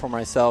receiver for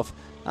myself.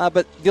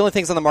 But the only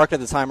things on the market at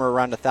the time were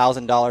around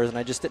 $1,000, and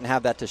I just didn't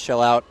have that to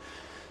shell out.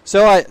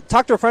 So I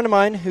talked to a friend of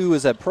mine who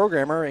was a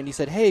programmer, and he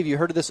said, hey, have you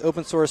heard of this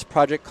open source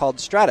project called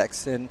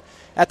Stratix? And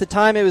at the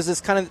time, it was this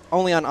kind of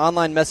only on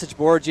online message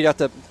boards. You'd have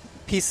to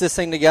piece this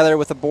thing together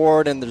with a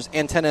board, and there's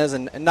antennas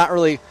and not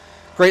really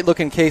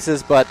great-looking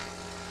cases. But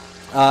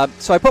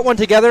so I put one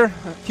together.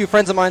 A few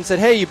friends of mine said,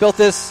 hey, you built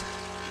this.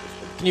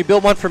 Can you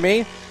build one for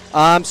me?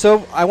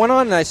 So I went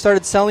on, and I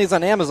started selling these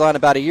on Amazon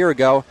about a year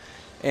ago,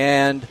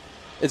 and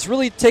it's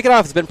really taken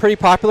off. It's been pretty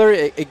popular.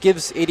 It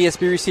gives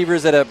ADS-B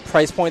receivers at a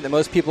price point that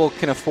most people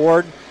can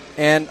afford.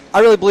 And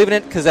I really believe in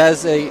it because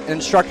as an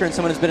instructor and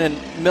someone who's been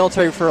in the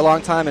military for a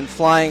long time and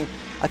flying,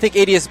 I think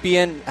ADS-B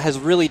has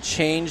really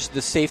changed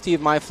the safety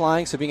of my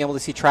flying. So being able to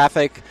see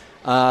traffic,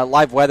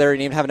 live weather,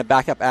 and even having a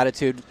backup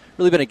attitude,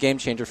 really been a game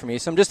changer for me.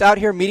 So I'm just out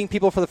here meeting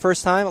people for the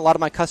first time. A lot of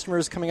my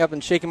customers coming up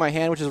and shaking my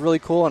hand, which is really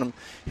cool, and I'm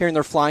hearing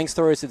their flying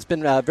stories. It's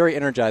been very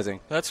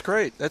energizing. That's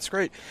great.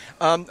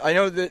 I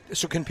know that.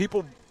 So can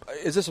people...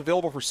 Is this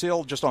available for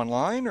sale just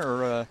online?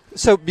 Or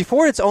So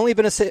before it's only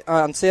been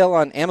on sale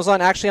on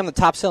Amazon. Actually, I'm the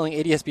top-selling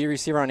ADS-B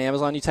receiver on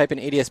Amazon. You type in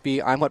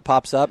ADS-B, I'm what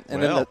pops up.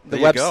 And then the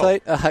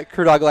website,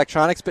 Crew Dog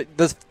Electronics. But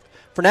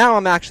for now,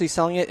 I'm actually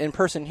selling it in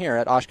person here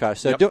at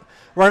Oshkosh. So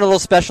running a little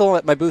special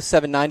at my booth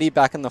 790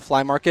 back in the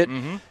fly market.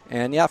 Mm-hmm.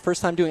 And,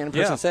 first time doing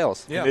in-person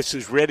sales. Yeah. This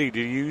is ready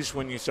to use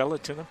when you sell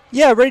it to them?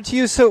 Yeah, ready to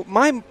use. So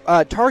my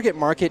target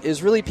market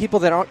is really people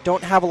that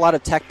don't have a lot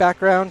of tech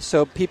background.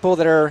 So people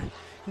that are...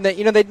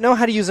 they know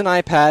how to use an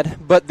iPad,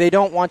 but they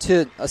don't want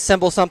to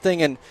assemble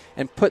something and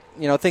put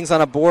things on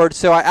a board.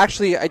 So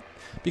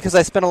because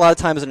I spend a lot of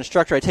time as an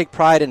instructor, I take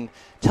pride in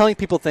telling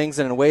people things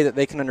in a way that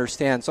they can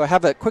understand. So I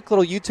have a quick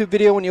little YouTube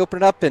video when you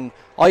open it up, and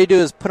all you do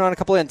is put on a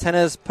couple of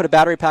antennas, put a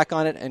battery pack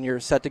on it, and you're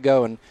set to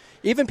go. And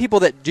even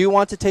people that do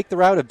want to take the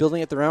route of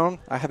building it their own,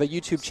 I have a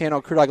YouTube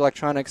channel, Crew Dog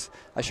Electronics.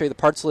 I show you the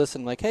parts list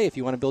and hey, if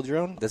you want to build your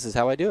own, this is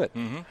how I do it.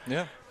 Mm-hmm.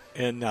 Yeah.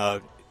 And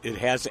it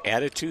has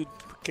attitude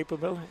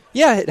capability?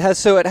 Yeah, it has.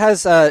 So it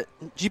has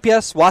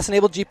GPS,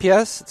 WAAS-enabled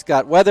GPS. It's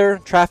got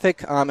weather,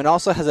 traffic, and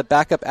also has a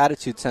backup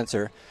attitude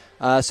sensor.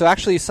 So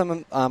actually,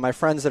 some of my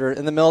friends that are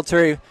in the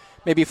military,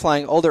 maybe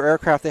flying older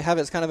aircraft, they have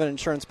it as kind of an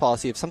insurance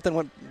policy. If something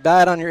went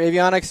bad on your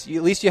avionics,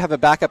 at least you have a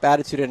backup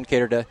attitude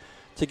indicator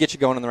to get you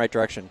going in the right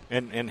direction.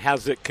 And how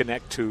does it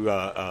connect to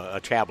a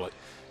tablet?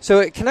 So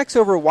it connects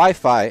over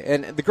Wi-Fi,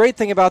 and the great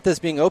thing about this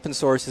being open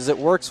source is it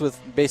works with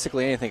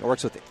basically anything. It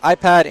works with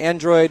iPad,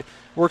 Android,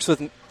 works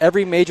with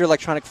every major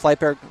electronic flight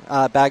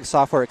bag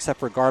software except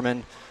for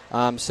Garmin.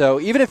 So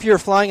even if you're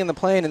flying in the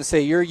plane and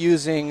say you're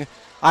using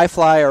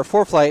iFly or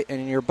ForeFlight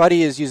and your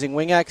buddy is using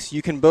WingX,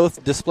 you can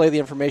both display the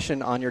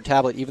information on your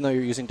tablet even though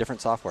you're using different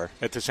software.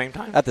 At the same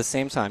time? At the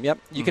same time, yep.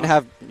 You can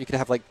have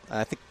like,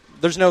 I think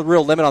there's no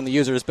real limit on the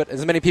users, but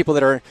as many people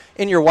that are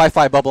in your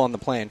Wi-Fi bubble on the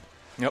plane.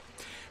 Yep.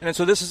 And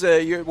so this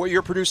is what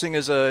you're producing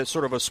is a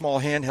sort of a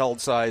small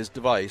handheld-sized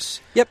device.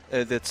 Yep.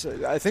 That's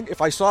I think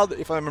if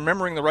I'm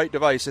remembering the right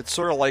device, it's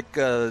sort of like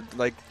 3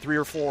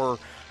 or 4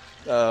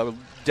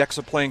 decks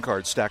of playing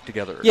cards stacked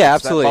together. Yeah,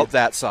 it's absolutely. About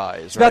that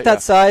size. It's about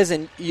that size,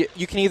 and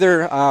you can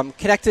either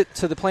connect it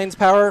to the plane's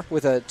power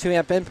with a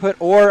 2-amp input,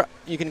 or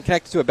you can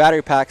connect it to a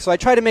battery pack. So I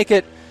try to make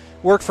it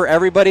work for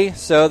everybody.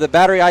 So the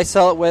battery I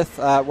sell it with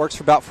works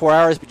for about 4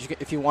 hours,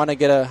 but if you want to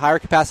get a higher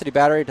capacity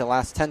battery to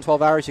last 10,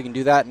 12 hours, you can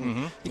do that. And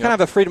you kind of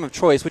have a freedom of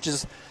choice, which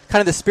is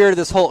kind of the spirit of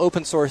this whole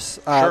open source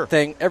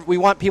thing. We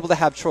want people to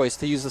have choice,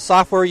 to use the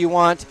software you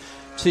want,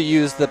 to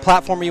use the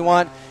platform you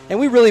want. And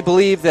we really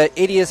believe that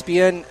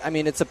ADS-BN, I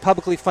mean, it's a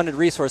publicly funded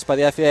resource by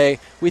the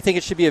FAA. We think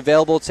it should be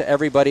available to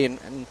everybody, and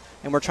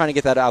we're trying to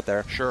get that out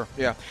there. Sure,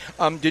 yeah.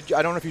 I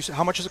don't know if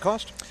how much does it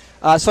cost?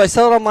 So I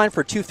sell it online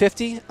for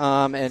 $250,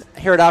 and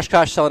here at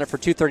Oshkosh selling it for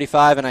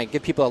 $235, and I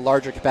give people a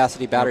larger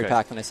capacity battery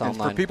pack than I sell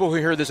online. For people who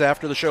hear this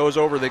after the show is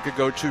over, they could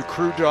go to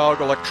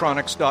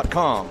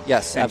crewdogelectronics.com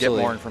yes, and absolutely.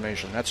 get more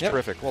information. That's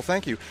terrific. Well,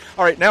 thank you.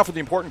 All right, now for the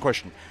important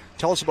question.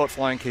 Tell us about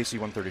flying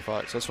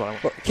KC-135s. That's what I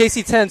want. Well,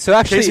 KC-10. So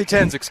actually,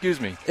 KC-10s.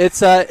 Excuse me.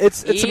 It's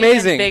Even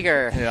amazing.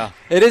 Bigger. Yeah.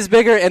 It is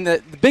bigger, and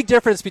the big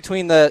difference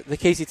between the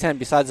KC-10,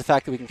 besides the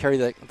fact that we can carry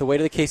the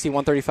weight of the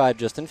KC-135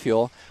 just in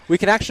fuel, we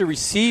can actually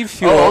receive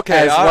fuel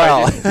as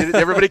well. Right. Did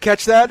everybody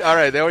catch that? All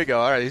right, there we go.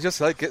 All right, he's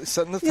just like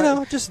setting the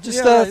I get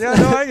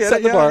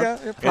setting the bar.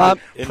 Yeah.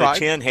 And the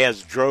 10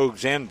 has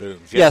drogues and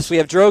booms. Yes, we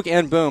have drogue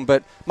and boom,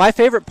 but my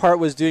favorite part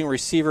was doing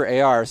receiver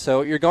AR.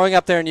 So you're going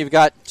up there and you've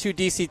got 2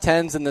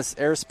 DC-10s in this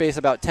airspace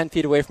about 10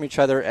 feet away from each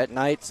other at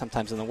night,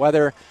 sometimes in the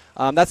weather.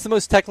 That's the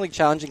most technically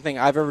challenging thing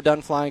I've ever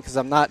done flying because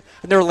I've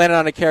never landed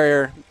on a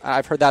carrier.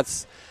 I've heard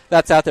that's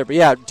out there. But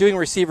yeah, doing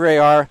receiver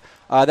AR,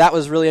 that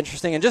was really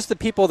interesting. And just the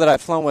people that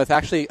I've flown with,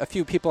 actually a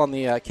few people on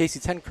the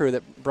KC-10 crew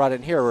that brought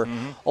in here were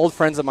old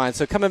friends of mine.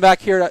 So coming back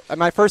here,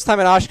 my first time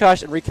at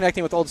Oshkosh and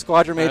reconnecting with old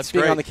squadron mates,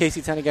 being on the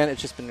KC-10 again,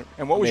 it's just been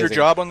And what was amazing.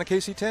 your job on the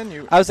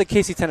KC-10? I was a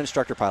KC-10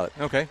 instructor pilot.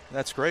 Okay,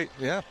 that's great.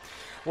 Yeah.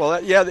 Well,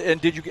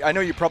 and did you? I know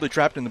you're probably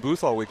trapped in the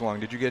booth all week long.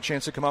 Did you get a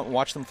chance to come out and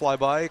watch them fly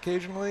by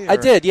occasionally? Or? I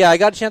did, yeah. I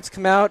got a chance to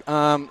come out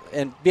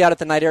and be out at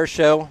the Night Air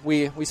Show.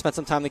 We spent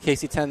some time in the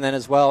KC-10 then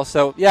as well.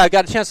 So, yeah, I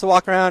got a chance to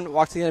walk around,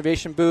 walk to the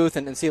innovation booth,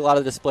 and see a lot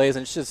of displays.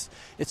 And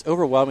it's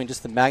overwhelming,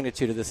 just the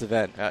magnitude of this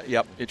event.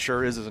 Yep, it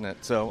sure is, isn't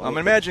it? So I'm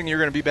imagining you're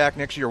going to be back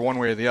next year one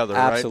way or the other,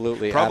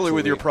 Absolutely. right? Probably absolutely.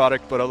 with your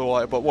product,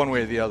 but one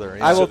way or the other.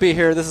 I will be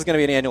here. This is going to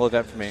be an annual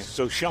event for me.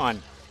 So,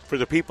 Sean, for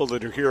the people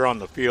that are here on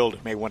the field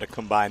and may want to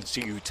come by and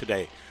see you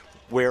today,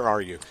 where are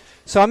you?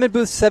 So I'm in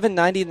booth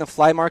 790 in the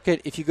Fly Market.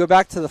 If you go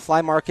back to the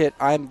Fly Market,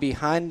 I'm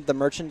behind the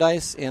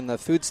merchandise in the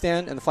food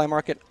stand in the Fly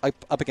Market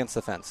up against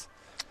the fence.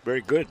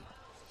 Very good.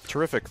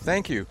 Terrific.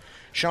 Thank you.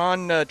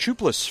 Sean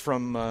Chuplis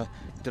from,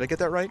 did I get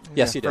that right?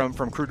 Yes, you did.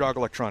 From Crew Dog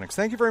Electronics.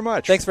 Thank you very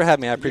much. Thanks for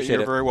having me. I appreciate it.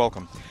 You're very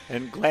welcome.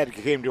 And glad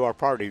you came to our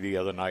party the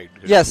other night.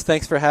 Yes,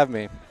 thanks for having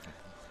me.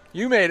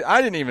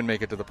 I didn't even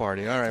make it to the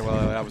party. All right,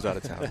 well, I was out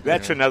of town.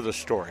 That's another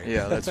story.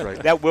 Yeah, that's right.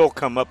 That will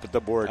come up at the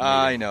board meeting.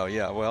 I know,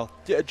 yeah. Well,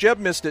 Jeb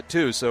missed it,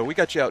 too, so we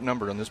got you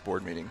outnumbered on this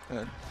board meeting.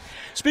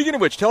 Speaking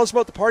of which, tell us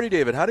about the party,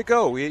 David. How'd it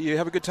go? You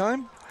have a good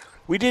time?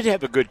 We did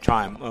have a good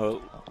time. A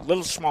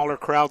little smaller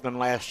crowd than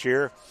last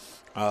year.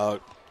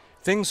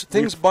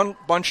 Things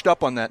bunched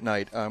up on that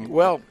night.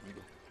 Well,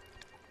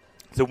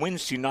 the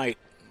Wednesday night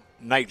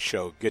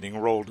show getting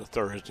rolled to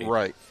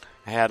Thursday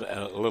had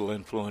a little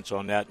influence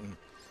on that, and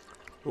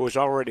there was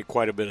already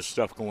quite a bit of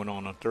stuff going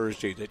on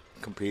Thursday that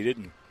competed,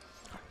 and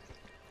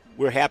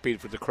we're happy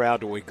for the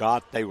crowd that we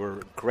got. They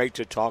were great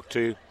to talk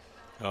to.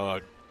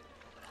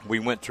 We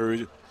went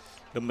through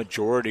the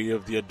majority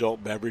of the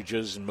adult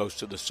beverages and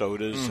most of the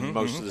sodas and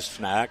most of the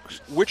snacks.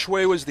 Which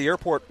way was the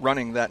airport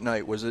running that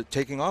night? Was it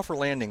taking off or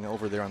landing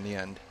over there on the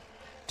end?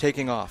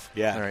 Taking off.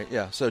 Yeah. All right,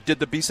 yeah. So did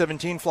the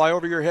B-17 fly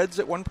over your heads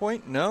at one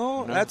point?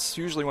 No? That's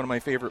usually one of my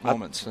favorite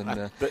moments.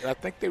 I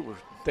think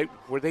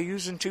were they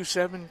using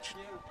 2.7?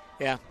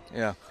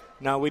 Yeah.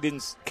 No, we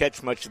didn't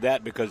catch much of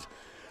that because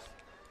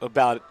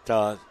about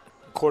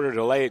quarter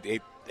to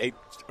late, 8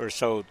 or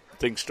so,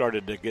 things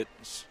started to get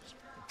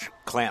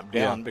clamped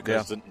down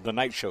because the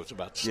night show's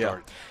about to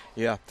start.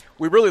 Yeah.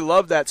 We really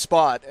love that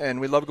spot, and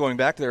we love going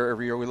back there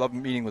every year. We love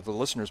meeting with the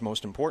listeners,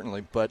 most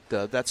importantly. But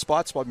that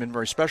spot's been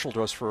very special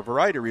to us for a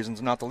variety of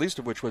reasons, not the least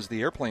of which was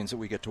the airplanes that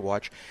we get to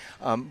watch.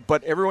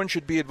 But everyone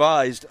should be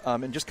advised,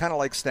 and just kind of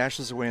like stash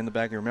this away in the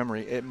back of your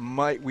memory,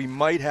 we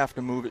might have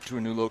to move it to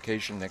a new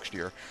location next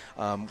year.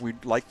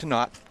 We'd like to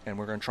not, and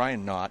we're going to try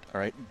and not, all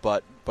right?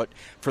 But But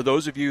for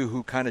those of you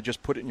who kind of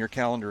just put it in your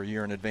calendar a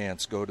year in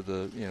advance, go to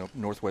the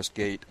Northwest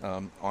Gate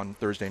on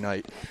Thursday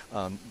night.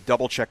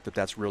 Double check that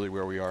that's really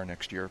where we are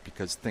next year,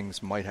 because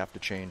things might have to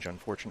change,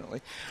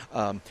 unfortunately.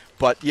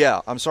 But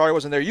yeah, I'm sorry I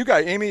wasn't there. You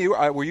guys, Amy,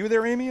 were you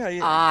there, Amy?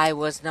 I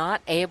was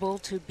not able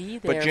to be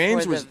there, but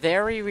James for the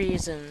very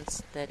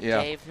reasons that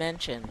Dave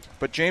mentioned.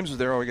 But James was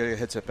there. Oh, we got to get a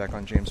headset back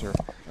on James here.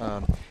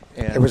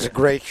 And it was a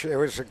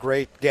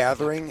great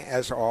gathering,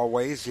 as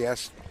always.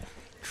 Yes,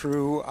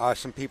 true.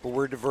 Some people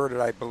were diverted,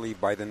 I believe,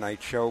 by the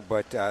night show,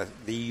 but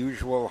the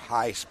usual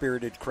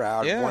high-spirited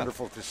crowd. Yeah.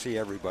 Wonderful to see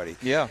everybody.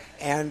 Yeah.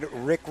 And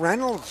Rick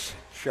Reynolds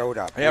showed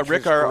up. Yeah,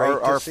 Rick,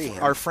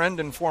 our friend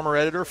and former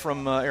editor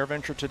from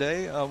AirVenture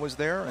Today, was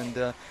there,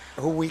 and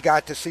who we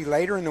got to see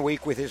later in the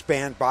week with his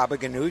band Baba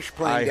Ganoush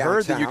playing downtown. I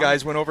heard that you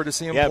guys went over to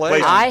see him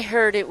play. I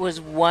heard it was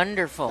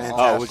wonderful.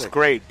 Fantastic. Oh, it was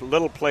great. A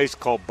little place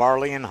called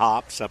Barley and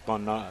Hops up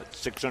on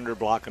 600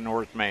 block of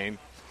North Main.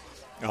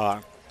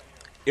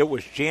 It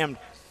was jammed,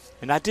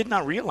 and I did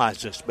not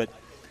realize this, but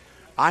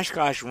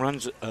Oshkosh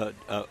runs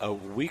a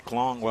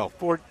week-long,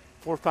 4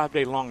 or 5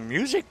 day long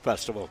music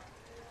festival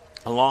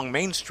along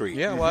Main Street.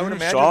 Yeah, well, I would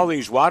imagine. So all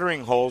these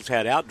watering holes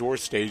had outdoor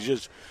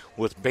stages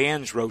with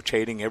bands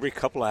rotating every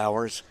couple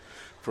hours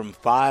from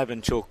 5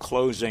 until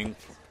closing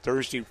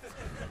Wednesday,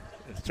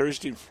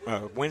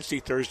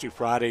 Thursday,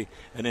 Friday,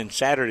 and then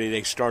Saturday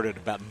they started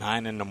about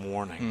 9 in the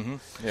morning.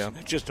 Mm-hmm. Yeah,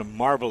 it's just a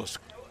marvelous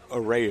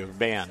array of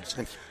bands.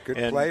 And good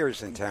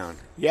players in town.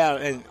 Yeah,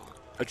 and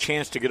a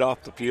chance to get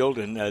off the field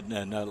and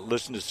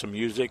listen to some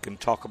music and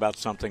talk about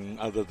something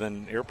other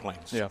than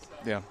airplanes. Yeah.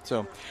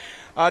 So,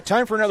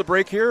 time for another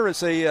break here. I'm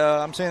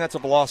saying that's a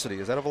Velocity.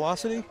 Is that a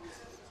Velocity?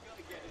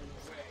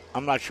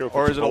 I'm not sure if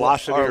it's a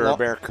Velocity or a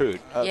Barracuda.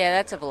 Yeah,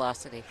 that's a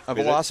Velocity. A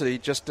Velocity,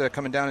 just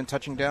coming down and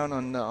touching down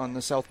on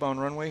the southbound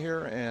runway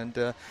here,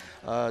 and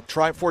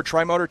Ford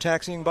Tri-Motor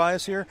taxiing by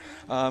us here.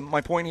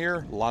 My point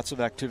here, lots of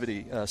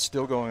activity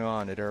still going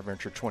on at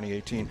AirVenture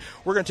 2018.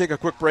 We're going to take a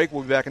quick break.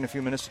 We'll be back in a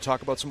few minutes to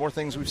talk about some more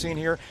things we've seen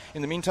here.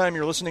 In the meantime,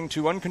 you're listening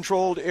to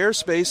Uncontrolled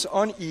Airspace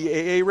on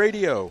EAA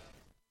Radio.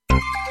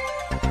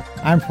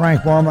 I'm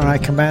Frank Borman. I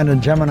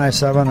commanded Gemini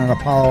 7 and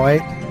Apollo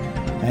 8.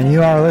 And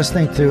you are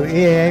listening to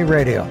EAA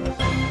Radio.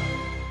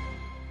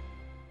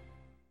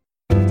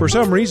 For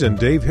some reason,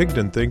 Dave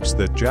Higdon thinks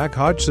that Jack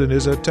Hodgson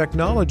is a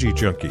technology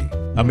junkie.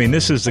 I mean,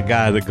 this is the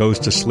guy that goes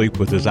to sleep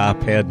with his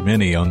iPad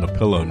mini on the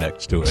pillow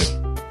next to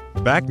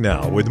him. Back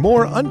now with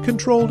more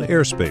Uncontrolled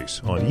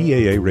Airspace on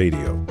EAA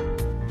Radio.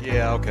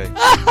 Yeah, okay.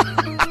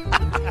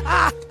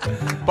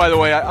 By the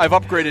way, I've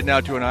upgraded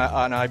now to an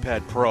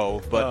iPad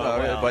Pro,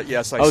 but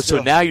yes, I still...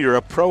 so now you're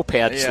a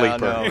ProPad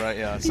sleeper. Yeah, no, right,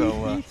 yeah.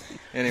 So...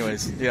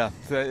 anyways, yeah,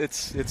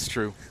 it's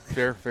true.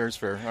 Fair is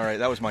fair. All right,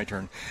 that was my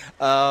turn.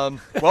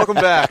 Welcome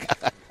back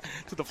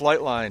to the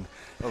flight line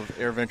of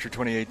AirVenture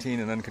 2018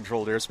 and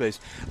Uncontrolled Airspace.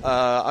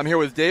 I'm here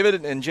with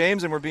David and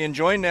James, and we're being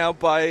joined now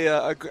by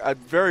a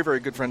very, very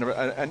good friend,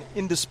 an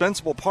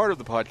indispensable part of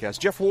the podcast.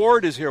 Jeff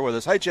Ward is here with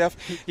us. Hi, Jeff.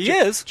 He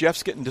is.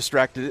 Jeff's getting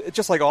distracted,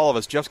 just like all of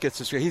us. Jeff gets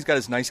distracted. He's got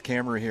his nice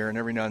camera here, and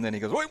every now and then he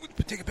goes, "Wait,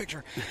 take a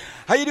picture."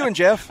 How you doing,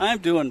 Jeff? I'm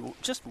doing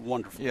just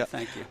wonderful. Yeah.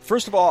 Thank you.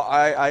 First of all,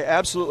 I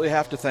absolutely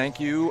have to thank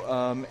you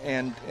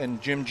and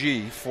Jim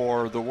G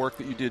for the work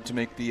that you did to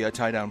make the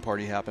tie-down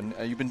party happen.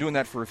 You've been doing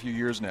that for a few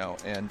years now,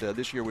 and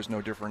this year was no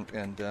different.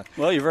 And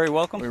well, you're very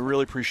welcome. We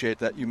really appreciate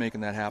that you making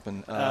that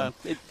happen.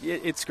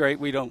 It's great.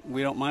 We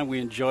don't mind. We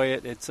enjoy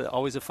it. It's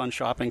always a fun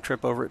shopping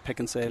trip over at Pick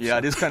and Save. Yeah,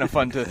 it is kind of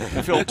fun to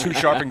fill 2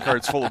 shopping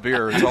carts full of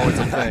beer. It's always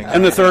a thing.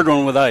 And the third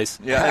one with ice.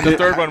 Yeah, and the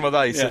third one with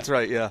ice. Yeah. That's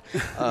right. Yeah.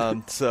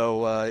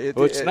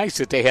 It's nice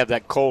that they have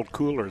that cold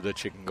cooler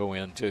that you can go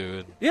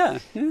into. Yeah.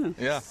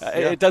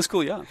 It does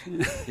cool you off.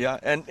 Yeah,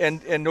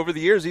 and over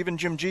the years, even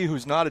Jim G,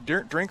 who's not a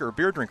beer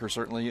drinker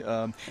certainly,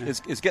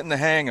 is getting the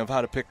hang of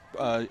how to pick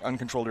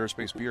uncontrolled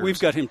airspace beers. We've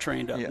got him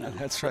trained up. Yeah, now.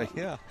 that's right.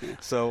 Yeah.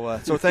 So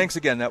thanks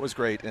again. That was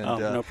great. And,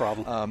 no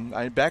problem.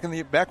 Back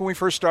when we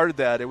first started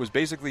that, it was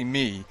basically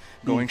me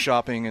going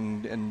shopping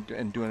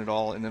and doing it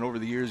all. And then over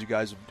the years, you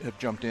guys have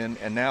jumped in,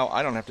 and now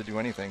I don't have to do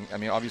anything. I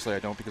mean, obviously I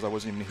don't because I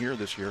wasn't even here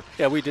this year.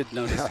 Yeah, we did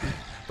notice.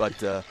 But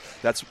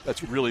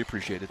that's really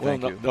appreciated.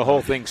 Thank you. The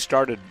whole thing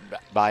started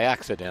by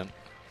accident.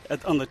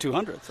 On the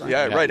 200th, right?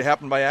 Yeah, right. It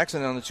happened by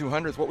accident on the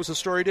 200th. What was the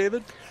story,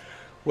 David?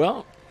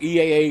 Well,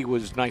 EAA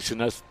was nice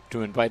enough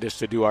to invite us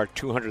to do our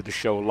 200th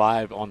show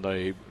live on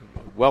the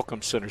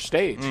Welcome Center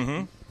stage.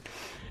 Mm-hmm.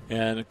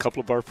 And a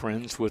couple of our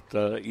friends with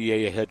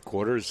EAA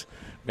headquarters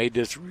made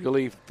this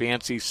really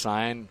fancy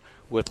sign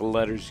with the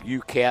letters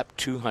UCAP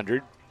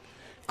 200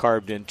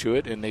 carved into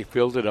it, and they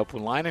filled it up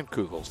with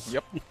Leinenkugels.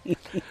 Yep.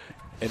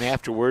 And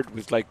afterward, it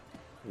was like,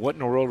 what in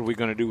the world are we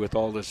going to do with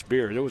all this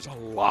beer? There was a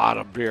lot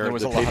of beer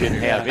that they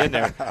didn't have in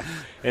there.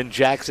 And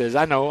Jack says,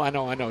 I know.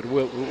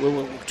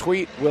 We'll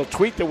tweet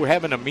that we're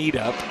having a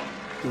meetup.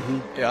 Mm-hmm.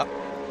 Yeah.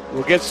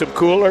 We'll get some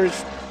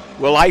coolers.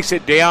 We'll ice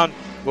it down.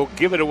 We'll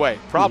give it away.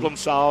 Problem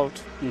solved.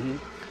 Mm-hmm.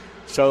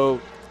 So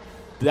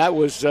that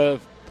was on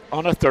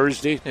a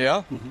Thursday.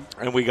 Yeah.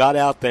 Mm-hmm. And we got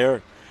out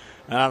there,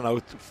 I don't know,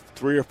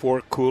 3 or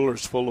 4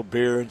 coolers full of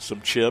beer and some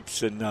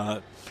chips. And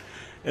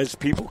as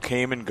people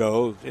came and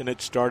go, and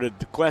it started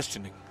the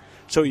questioning.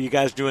 So you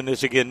guys doing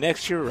this again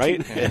next year,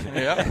 right?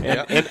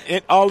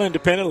 And all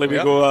independently, we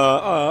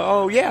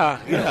go,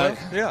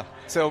 yeah.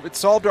 So it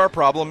solved our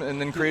problem and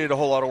then created a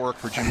whole lot of work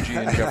for Jim G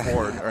and Jeff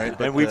Ward, right?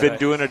 But, and we've been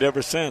doing it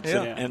ever since.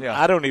 And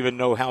I don't even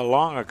know how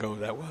long ago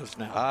that was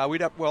now.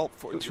 We'd have,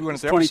 200th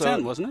 2010,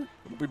 episode, wasn't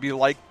it? Would be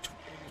like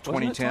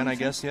 2010, I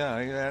guess.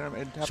 Yeah.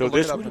 So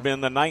this would have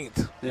been the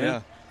 9th.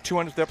 Yeah.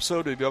 200th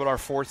episode would be about our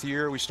 4th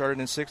year. We started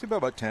in 6,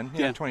 about 10.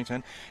 Yeah,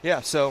 2010.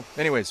 Yeah. So,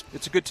 anyways,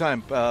 it's a good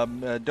time.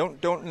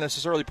 Don't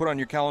necessarily put on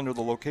your calendar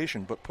the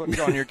location, but put it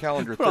on your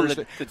calendar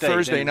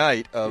Thursday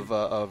night of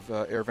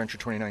AirVenture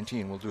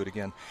 2019. We'll do it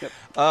again.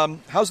 Yep.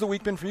 How's the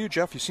week been for you,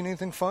 Jeff? You seen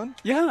anything fun?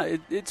 Yeah,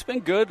 it's been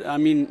good. I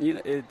mean,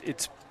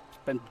 it's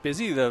been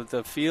busy.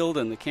 The field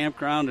and the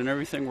campground and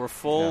everything were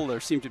full. There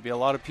seemed to be a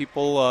lot of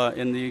people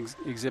in the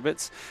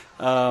exhibits.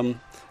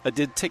 I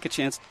did take a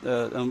chance,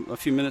 a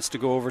few minutes to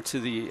go over to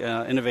the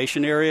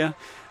innovation area,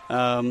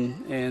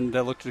 and I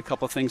looked at a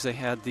couple of things. They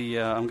had the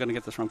I'm going to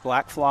get this wrong,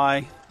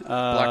 Blackfly.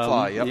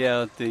 Blackfly, yep.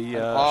 Yeah, the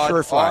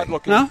Surefly.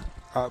 Looking. Huh?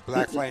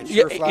 Blackfly and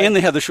Surefly. Yeah, and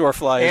they had the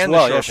Surefly as and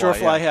well.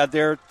 Surefly had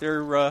their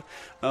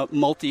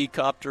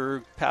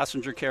multi-copter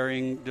passenger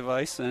carrying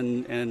device,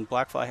 and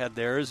Blackfly had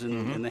theirs,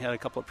 and they had a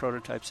couple of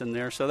prototypes in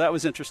there. So that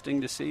was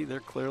interesting to see.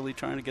 They're clearly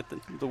trying to get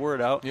the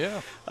word out.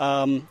 Yeah.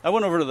 I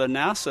went over to the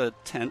NASA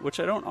tent, which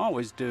I don't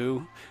always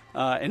do,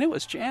 and it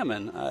was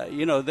jamming.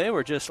 They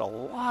were just a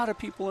lot of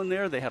people in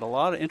there. They had a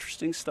lot of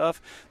interesting stuff.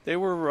 They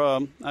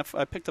were.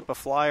 I picked up a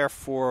flyer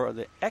for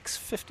the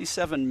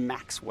X-57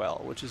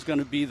 Maxwell, which is going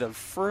to be the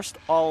first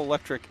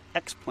all-electric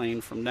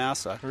X-plane from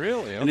NASA.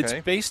 Really? Okay. And it's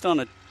based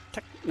on a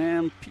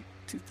Tecnam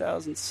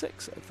P2006,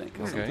 I think.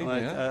 Or something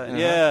like yeah.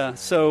 Yeah.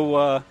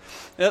 So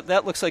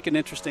that looks like an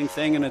interesting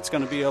thing, and it's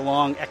going to be a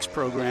long X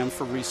program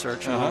for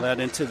research and all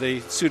that into the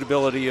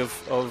suitability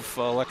of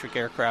electric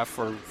aircraft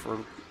for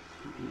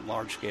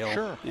large scale.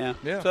 Sure. Yeah.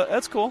 So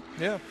that's cool.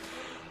 Yeah.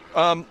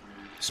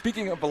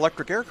 Speaking of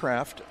electric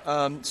aircraft,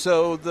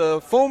 so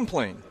the foam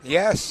plane.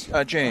 Yes.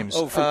 James.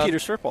 Oh, from Peter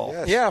Strippall.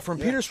 Yes. Yeah, from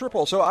Peter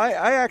Strippall. So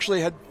I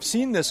actually had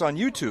seen this on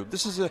YouTube.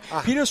 This is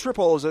Peter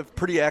Strippall is a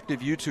pretty active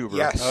YouTuber.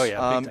 Yes. Oh,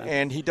 yeah.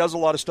 And he does a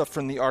lot of stuff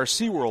from the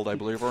RC world, I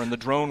believe, or in the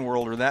drone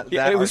world, or that.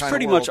 Yeah, that it was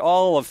pretty much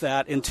all of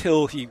that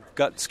until he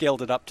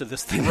scaled it up to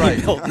this thing.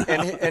 Right.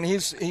 and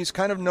he's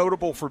kind of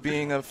notable for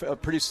being a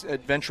pretty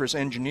adventurous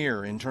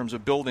engineer in terms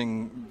of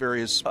building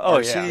various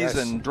RCs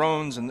and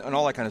drones and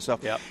all that kind of stuff.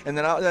 Yeah. And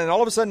then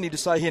all of a sudden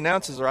he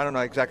announces, or I don't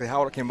know exactly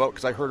how it came about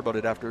because I heard about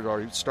it after it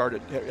already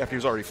started, after he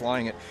was already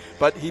flying it,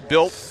 but he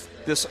built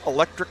this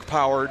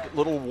electric-powered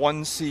little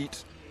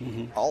one-seat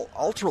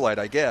ultralight,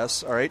 I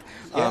guess. All right.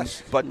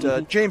 Yes.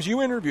 But James,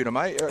 you interviewed him.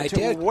 I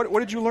did. What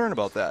did you learn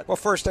about that? Well,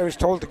 first I was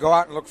told to go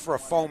out and look for a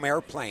foam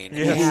airplane,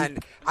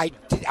 and I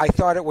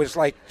thought it was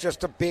like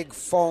just a big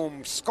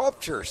foam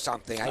sculpture or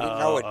something. I didn't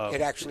know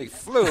it actually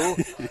flew.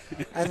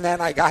 And then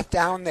I got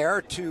down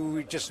there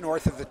to just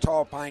north of the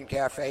Tall Pine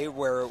Cafe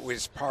where it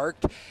was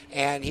parked,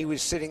 and he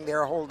was sitting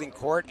there holding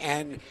court,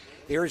 and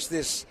there's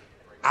this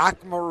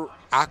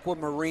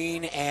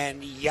aquamarine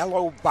and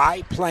yellow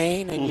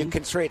biplane, and you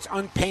can see it's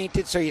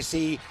unpainted, so you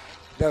see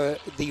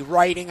the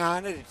writing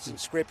on it. It's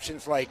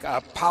inscriptions like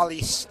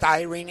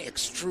polystyrene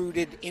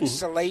extruded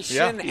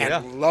insulation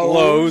and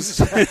Lowe's.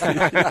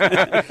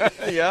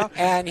 Yeah.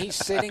 And he's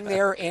sitting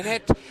there in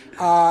it.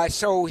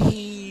 So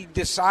he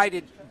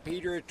decided,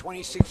 Peter,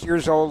 26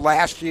 years old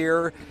last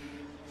year,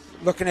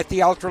 looking at the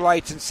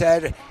ultralights, and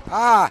said,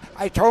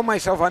 I told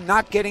myself I'm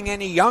not getting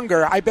any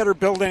younger. I better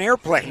build an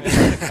airplane.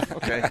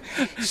 Okay.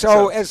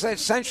 So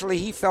essentially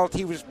he felt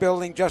he was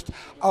building just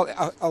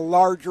a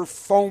larger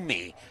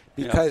foamy,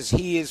 because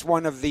he is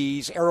one of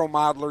these aero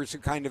modelers who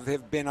kind of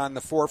have been on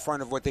the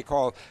forefront of what they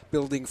call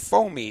building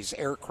foamies,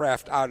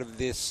 aircraft out of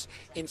this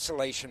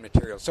insulation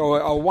material. So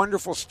a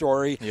wonderful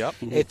story. Yep.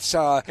 It's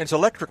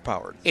electric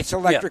powered. It's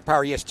electric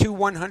power, yes. 2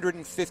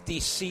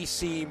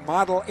 150cc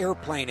model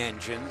airplane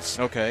engines.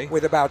 Okay.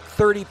 With about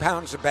 30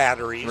 pounds of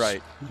batteries.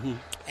 Right.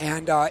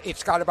 And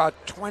it's got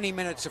about 20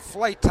 minutes of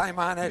flight time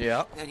on it.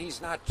 Yeah. And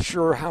he's not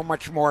sure how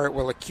much more it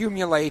will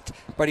accumulate,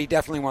 but he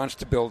definitely wants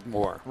to build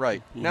more.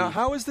 Right. Now,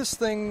 how is this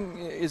thing?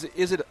 Is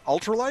it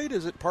ultralight?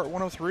 Is it Part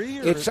 103?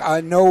 Or? It's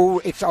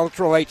it's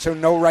ultralight, so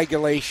no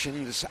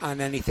regulations on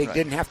anything. Right.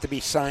 Didn't have to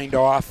be signed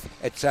off,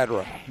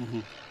 etc.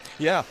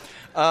 Yeah.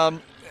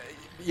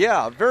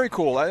 Yeah, very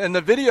cool. And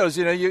the videos,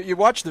 you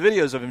watch the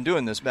videos of him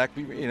doing this back,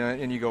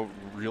 and you go,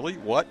 really?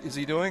 What is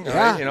he doing?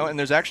 Yeah. Right, and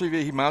there's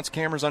actually, he mounts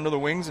cameras under the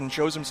wings and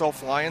shows himself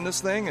flying this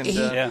thing. And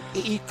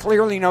he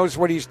clearly knows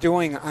what he's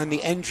doing on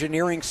the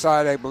engineering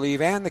side, I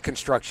believe, and the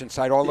construction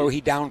side, although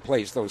he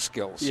downplays those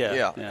skills.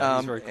 Yeah.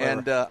 He's very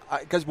clever. And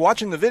because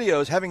watching the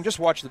videos, having just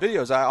watched the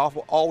videos, I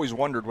always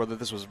wondered whether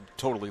this was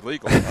totally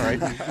legal. All right.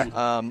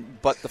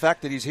 But the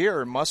fact that he's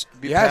here must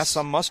be past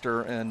some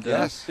muster. And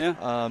it's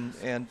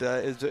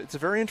a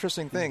very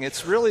interesting thing.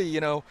 It's really,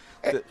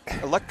 the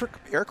electric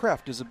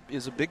aircraft is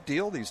a big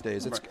deal these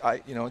days. It's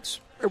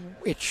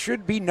it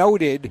should be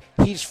noted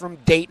he's from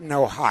Dayton,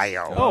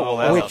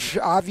 Ohio, which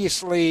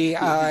obviously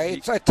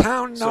it's a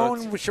town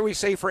known, shall we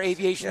say, for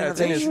aviation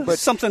innovation, but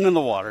something in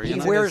the water. He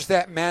wears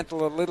that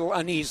mantle a little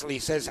uneasily. He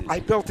says, "I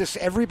built this.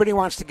 Everybody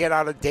wants to get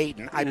out of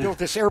Dayton. I built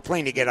this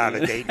airplane to get out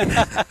of Dayton."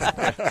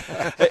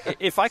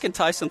 If I can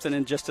tie something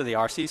in just to the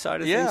RC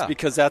side of things,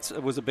 because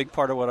that was a big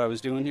part of what I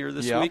was doing here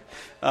this week.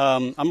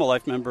 I'm a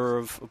life member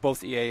of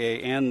both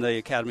EAA and the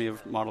Academy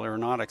of Model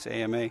Aeronautics,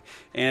 AMA,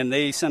 and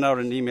they sent out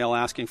an email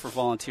asking for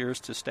volunteers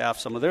to staff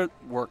some of their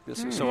work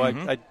this week. So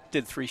I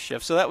did 3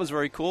 shifts. So that was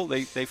very cool.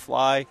 They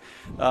fly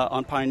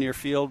on Pioneer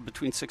Field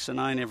between 6 and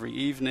 9 every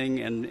evening,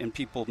 and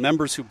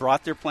members who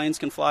brought their planes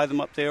can fly them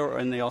up there,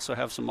 and they also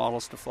have some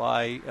models to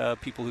fly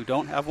people who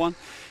don't have one.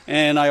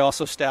 And I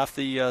also staff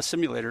the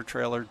simulator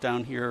trailer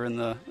down here in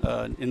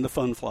the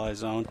Fun Fly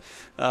zone,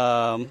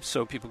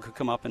 so people could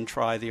come up and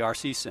try the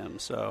RC sim.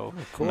 So,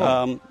 cool.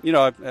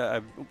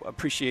 I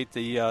appreciate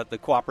the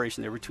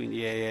cooperation there between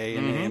EAA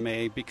and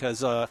AMA,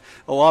 because a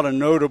lot of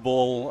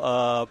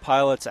notable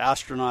pilots,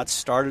 astronauts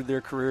started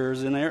their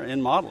careers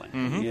in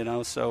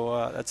modeling.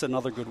 So that's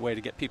another good way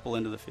to get people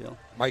into the field.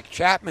 Mike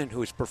Chapman,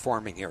 who's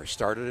performing here,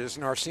 started as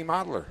an RC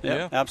modeler.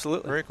 Yeah,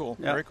 absolutely. Very cool.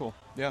 Yeah. Very cool.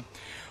 Yeah.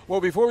 Well,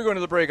 before we go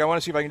into the break, I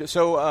want to see if I can do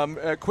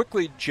so.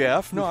 Quickly,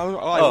 Jeff. No,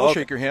 I will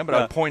shake your hand, but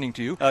I'm pointing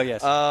to you. Oh,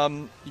 yes.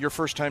 Your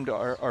first time to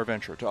our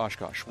venture to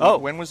Oshkosh.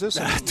 When was this?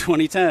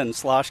 2010,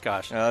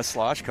 Sloshkosh.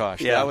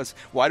 Sloshkosh. Yeah. That was.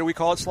 Why do we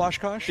call it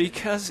Sloshkosh?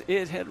 Because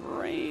it had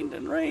rained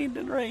and rained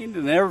and rained,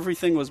 and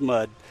everything was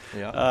mud.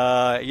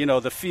 Yeah.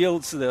 The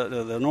fields,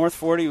 the North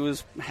 40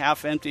 was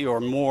half empty or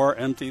more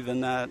empty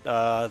than that.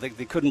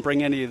 They couldn't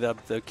bring any of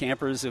the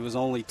campers. It was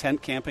only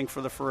tent camping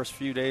for the first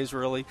few days,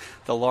 really.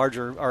 The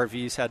larger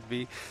RVs had to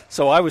be.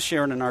 So I was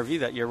sharing an RV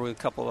that year with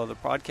a couple of other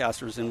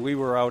podcasters, and we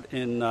were out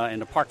in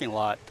a parking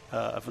lot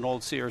of an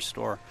old Sears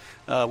store,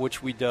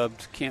 which we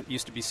dubbed Camp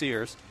Used to be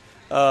Sears.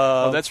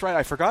 That's right.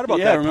 I forgot about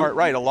that part.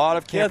 Right, a lot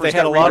of campers they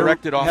had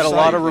redirected off-site. Had a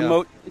lot of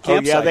remote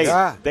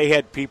campsites. They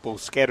had people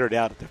scattered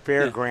out at the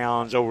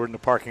fairgrounds, over in the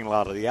parking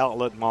lot of the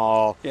outlet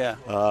mall.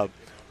 Yeah.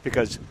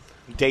 Because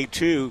day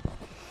 2,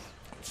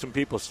 some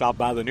people stopped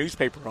by the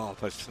newspaper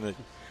office, and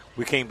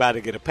we came by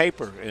to get a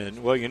paper. And,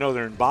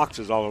 they're in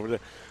boxes all over.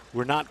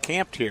 We're not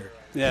camped here.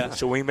 Yeah.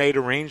 So we made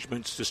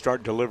arrangements to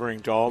start delivering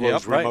to all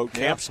those remote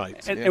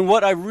campsites. And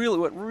what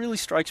really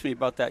strikes me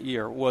about that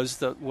year was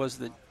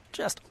the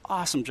just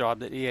awesome job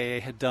that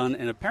EAA had done,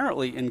 and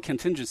apparently in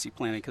contingency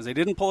planning, because they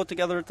didn't pull it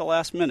together at the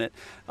last minute.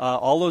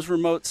 All those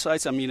remote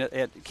sites,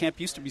 at Camp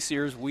Used to be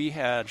Sears, we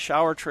had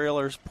shower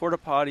trailers, porta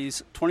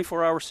potties,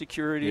 24-hour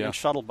security, and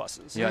shuttle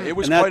buses. Yeah, it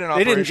was quite an operation.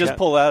 They didn't just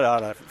pull that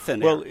out of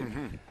thin air. Well,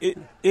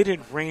 it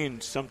had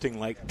rained something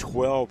like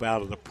 12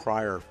 out of the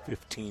prior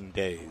 15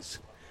 days.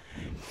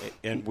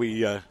 And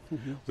we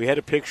had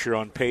a picture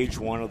on page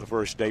 1 of the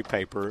first day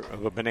paper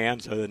of a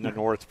Bonanza in the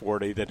North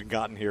 40 that had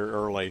gotten here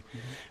early,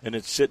 and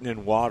it's sitting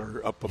in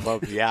water up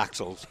above the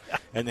axles,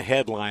 and the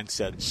headline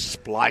said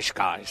 "Splash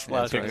Guys." You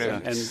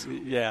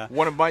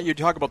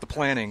talk about the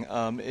planning.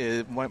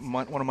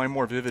 One of my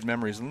more vivid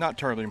memories, not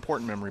terribly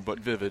important memory, but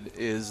vivid,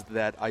 is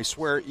that I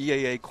swear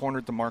EAA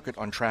cornered the market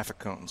on traffic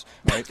cones.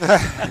 Right,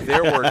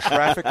 there were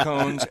traffic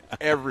cones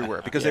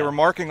everywhere because they were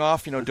marking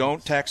off.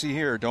 Don't taxi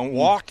here, don't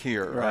walk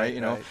here. Right.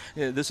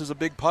 This is a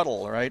big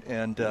puddle, right?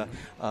 And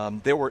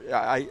there were.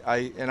 I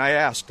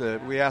asked.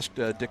 We asked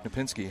Dick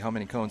Napinski how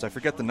many cones. I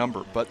forget the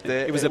number, but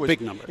it was a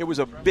big number. It was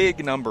a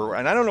big number,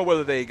 and I don't know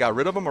whether they got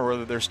rid of them or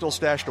whether they're still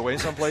stashed away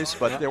someplace.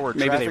 But there were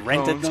maybe they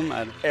rented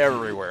them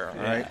everywhere,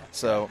 right?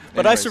 So,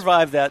 but I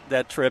survived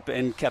that trip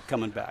and kept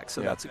coming back,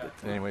 so that's a good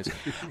thing. Anyways,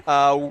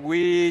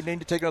 we need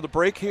to take another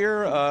break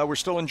here. We're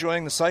still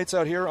enjoying the sights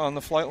out here on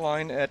the flight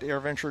line at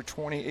AirVenture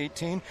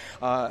 2018.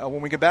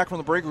 When we get back from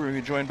the break, we're going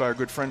to be joined by our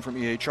good friend from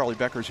EAA, Charlie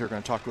Becker's here,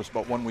 going to talk to us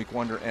about One Week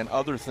Wonder and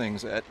other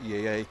things at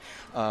EAA.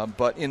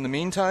 But in the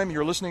meantime,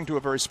 you're listening to a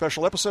very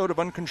special episode of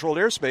Uncontrolled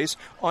Airspace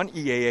on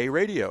EAA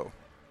Radio.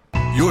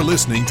 You're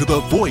listening to the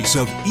voice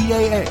of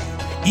EAA.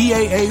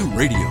 EAA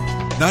Radio,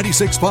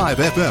 96.5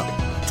 FM,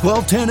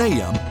 1210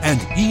 AM,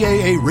 and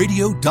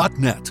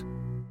EAAradio.net.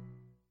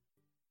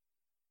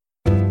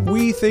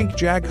 We think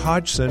Jack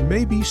Hodgson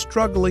may be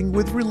struggling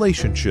with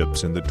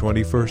relationships in the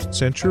 21st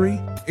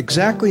century.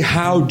 Exactly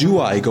how do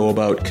I go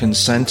about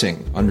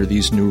consenting under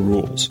these new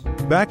rules?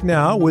 Back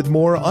now with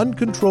more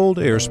Uncontrolled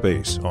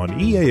Airspace on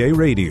EAA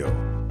Radio.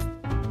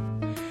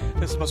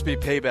 This must be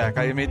payback.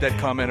 I made that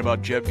comment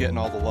about Jeb getting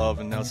all the love,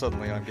 and now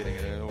suddenly I'm getting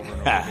it over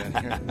and over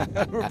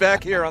again. We're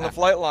back here on the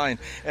flight line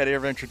at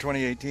AirVenture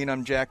 2018.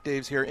 I'm Jack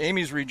Daves here.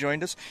 Amy's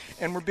rejoined us,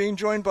 and we're being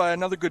joined by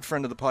another good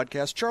friend of the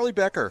podcast. Charlie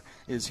Becker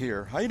is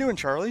here. How you doing,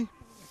 Charlie?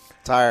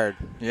 Tired.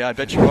 Yeah, I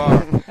bet you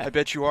are. I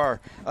bet you are.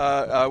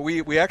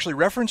 We actually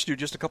referenced you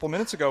just a couple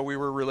minutes ago. We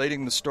were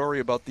relating the story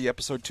about the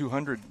episode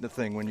 200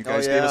 thing when you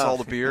guys gave us all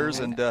the beers,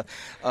 and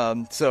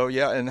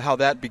and how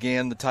that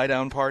began the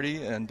tie-down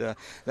party, and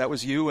that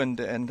was you and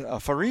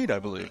Fareed, I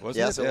believe,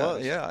 wasn't it? Yes, it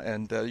was. Yeah,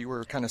 and you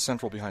were kind of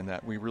central behind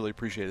that. We really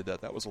appreciated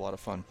that. That was a lot of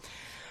fun.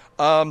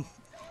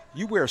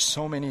 You wear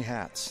so many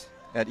hats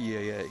at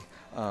EAA.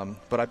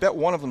 But I bet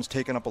one of them's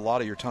taken up a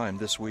lot of your time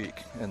this week,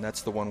 and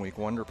that's the One Week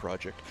Wonder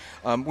project.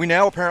 We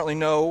now apparently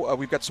know,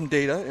 we've got some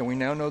data, and we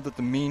now know that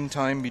the mean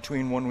time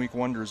between One Week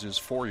Wonders is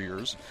 4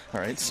 years. All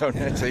right, so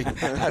Nancy,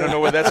 I don't know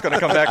whether that's going to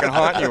come back and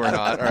haunt you or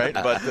not. All right,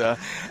 but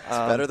it's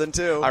better than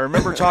 2. I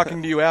remember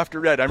talking to you after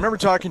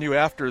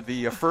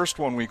the first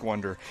One Week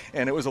Wonder,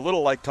 and it was a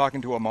little like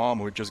talking to a mom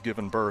who had just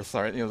given birth.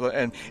 All right,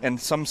 and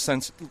some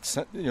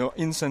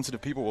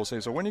insensitive people will say,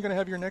 "So when are you going to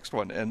have your next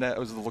one?" And that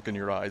was the look in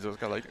your eyes. It was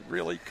kind of like,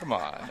 "Really? Come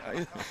on."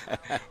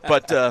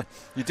 But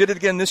you did it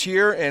again this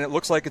year, and it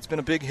looks like it's been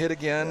a big hit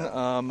again.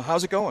 Yeah.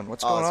 How's it going?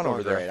 What's going on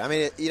over great. there? I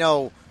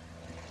mean,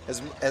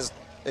 as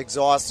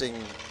exhausting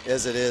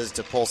as it is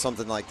to pull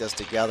something like this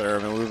together,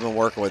 I mean, we've been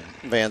working with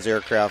Vans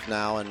Aircraft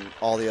now and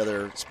all the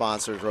other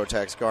sponsors,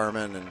 Rotax,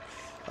 Garmin, and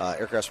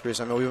Aircraft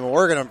Producer. I mean, we've been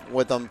working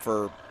with them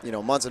for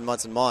months and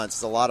months and months.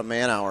 It's a lot of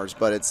man hours,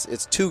 but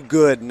it's too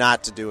good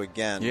not to do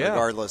again,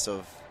 regardless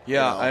of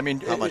I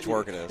mean, how much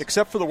work it is.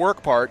 Except for the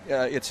work part,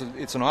 it's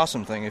an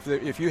awesome thing.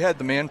 If you had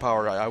the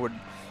manpower, I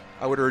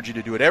would urge you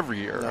to do it every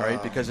year,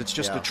 right? Because it's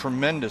just a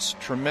tremendous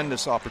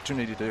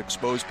opportunity to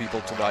expose people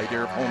to the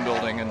idea of home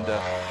building. And,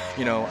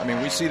 I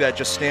mean, we see that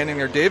just standing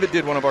there. David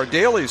did one of our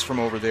dailies from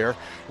over there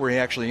where he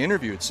actually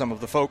interviewed some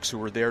of the folks who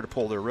were there to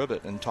pull their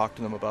rivet and talk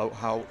to them about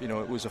how,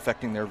 it was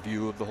affecting their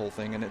view of the whole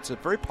thing. And it's a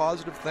very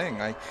positive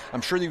thing.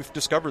 I'm sure you've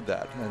discovered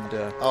that. And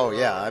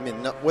I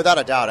mean, without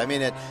a doubt. I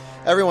mean,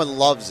 everyone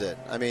loves it.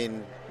 I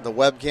mean, the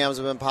webcams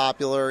have been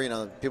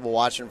popular, people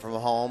watching from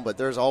home, but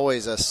there's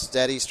always a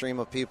steady stream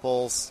of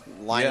people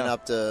lining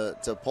up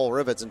to pull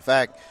rivets. In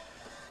fact,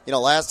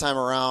 last time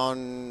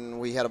around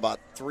we had about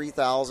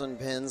 3,000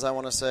 pins, I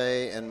want to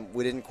say, and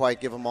we didn't quite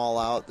give them all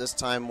out. This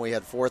time we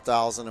had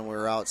 4,000, and we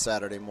were out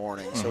Saturday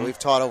morning. Mm-hmm. So we've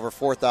taught over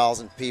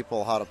 4,000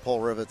 people how to pull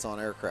rivets on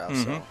aircraft.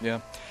 Mm-hmm. So.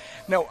 Yeah.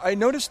 Now, I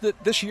noticed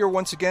that this year,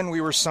 once again,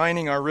 we were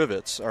signing our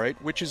rivets, all right,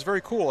 which is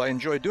very cool. I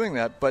enjoy doing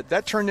that, but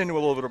that turned into a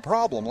little bit of a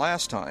problem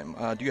last time.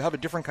 Do you have a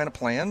different kind of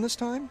plan this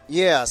time?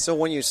 Yeah, so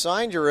when you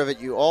signed your rivet,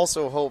 you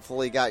also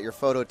hopefully got your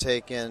photo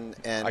taken,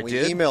 and we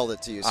emailed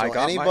it to you. So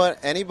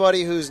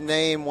anybody whose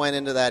name went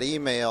into that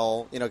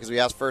email, because we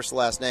asked first,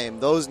 last name,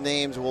 those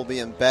names will be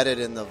embedded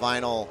in the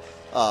vinyl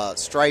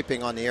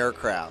striping on the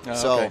aircraft.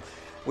 Okay.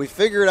 We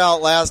figured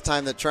out last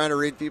time that trying to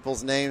read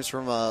people's names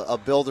from a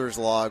builder's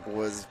log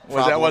was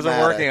that wasn't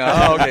working.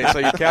 Oh, okay. So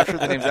you captured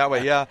the names that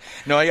way. Yeah.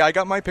 No, I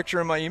got my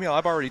picture in my email.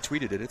 I've already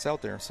tweeted it. It's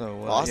out there.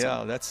 So awesome.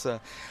 Yeah, that's.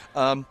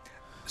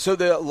 So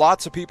there are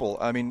lots of people.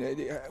 I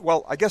mean,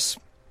 I guess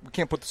we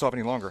can't put this off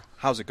any longer.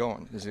 How's it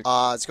going? Is it?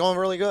 It's going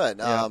really good.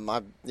 Yeah.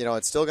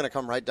 It's still going to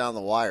come right down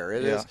the wire.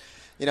 It is.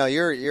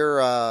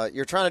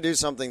 You're trying to do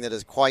something that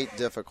is quite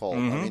difficult.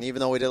 Mm-hmm. I mean,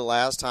 even though we did it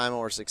last time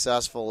and we're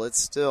successful, it's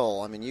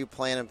still. I mean, you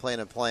plan and plan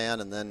and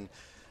plan, and then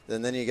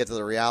you get to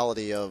the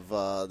reality of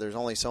there's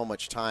only so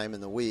much time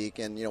in the week.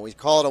 And we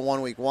call it a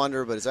 1 week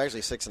wonder, but it's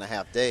actually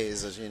 6.5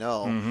 days, as you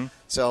know. Mm-hmm.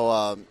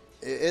 So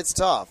it's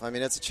tough. I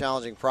mean, it's a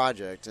challenging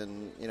project,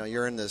 and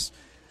you're in this.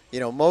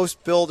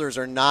 Most builders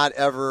are not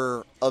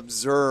ever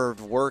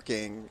observed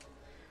working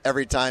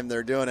every time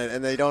they're doing it,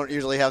 and they don't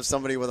usually have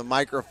somebody with a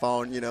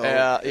microphone,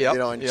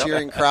 and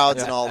cheering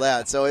crowds and all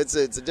that. So it's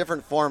a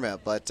different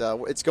format, but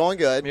it's going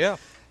good. Yeah.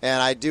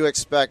 And I do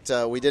expect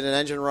we did an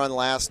engine run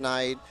last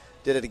night,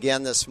 did it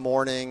again this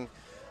morning.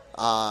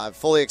 I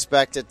fully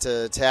expect it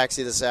to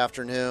taxi this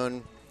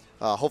afternoon.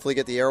 Hopefully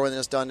get the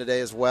airworthiness done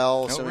today as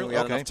well, assuming we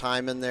got enough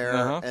time in there.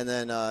 Uh-huh. And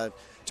then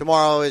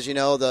tomorrow, as you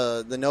know,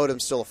 the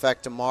NOTAMs still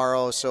affect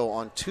tomorrow. So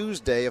on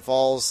Tuesday, if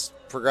all's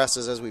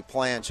progresses as we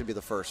planned, should be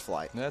the first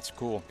flight. That's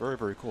cool. Very,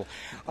 very cool.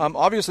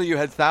 Obviously, you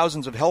had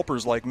thousands of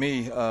helpers like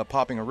me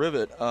popping a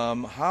rivet.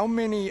 How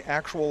many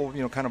actual,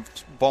 kind of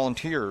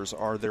volunteers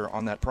are there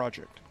on that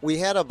project? We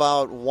had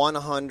about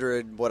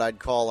 100 what I'd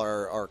call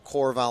our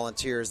core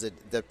volunteers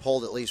that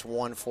pulled at least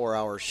 1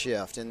 4-hour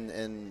shift.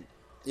 And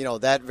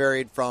that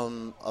varied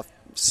from a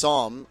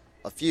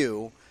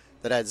few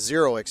that had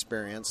zero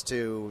experience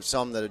to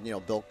some that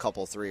had, built a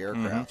couple, 3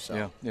 aircraft. Mm-hmm.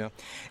 So. Yeah.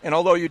 And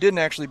although you didn't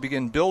actually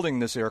begin building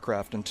this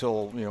aircraft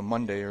until,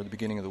 Monday or the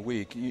beginning of the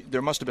week,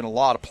 there must have been a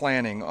lot of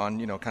planning on,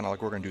 kind of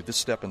like we're going to do this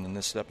step and then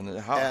this step. And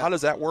how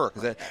does that work?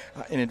 Is that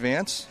in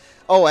advance?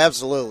 Oh,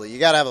 absolutely. You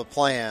got to have a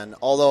plan.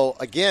 Although,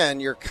 again,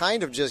 you're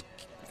kind of just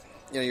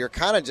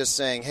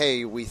saying,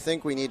 hey, we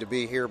think we need to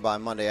be here by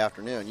Monday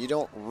afternoon. You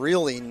don't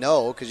really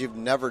know because you've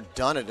never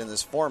done it in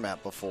this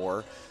format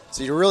before.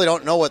 So you really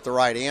don't know what the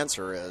right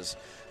answer is.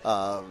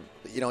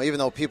 Even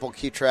though people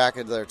keep track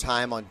of their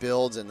time on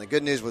builds, and the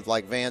good news with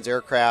like Vans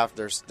Aircraft,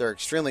 they're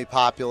extremely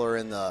popular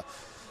in the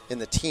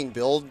teen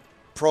build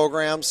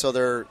program. So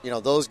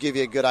those give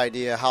you a good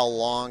idea how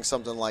long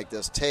something like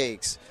this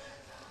takes.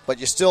 But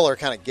you still are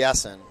kind of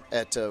guessing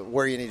at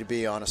where you need to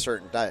be on a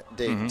certain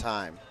date and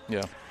time.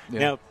 Yeah.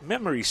 Now,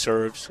 memory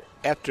serves,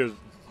 after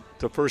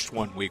the first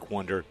 1 week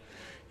wonder,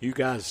 you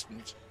guys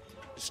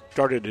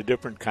started a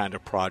different kind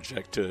of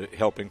project to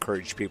help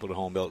encourage people to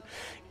home build.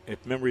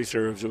 If memory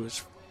serves, it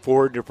was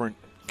 4 different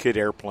kit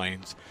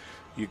airplanes.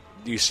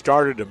 You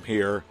started them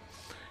here,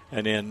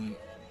 and then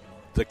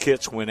the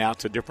kits went out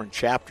to different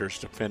chapters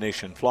to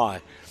finish and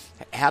fly.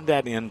 How'd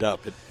that end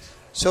up?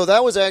 So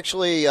that was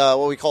actually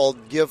what we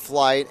called Give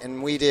Flight,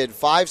 and we did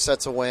 5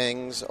 sets of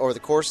wings over the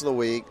course of the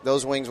week.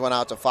 Those wings went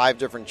out to 5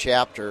 different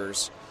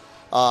chapters.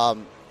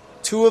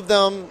 2 of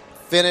them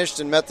finished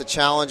and met the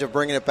challenge of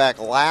bringing it back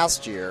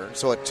last year,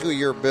 so a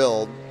 2-year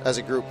build as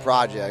a group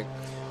project.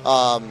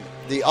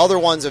 The other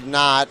ones have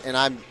not, and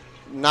I'm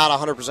not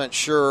 100%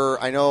 sure.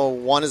 I know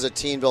one is a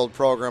team build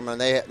program,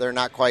 and they're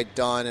not quite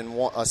done, and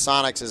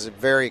Sonics is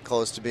very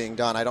close to being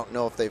done. I don't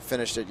know if they've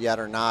finished it yet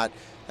or not.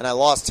 And I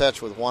lost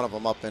touch with one of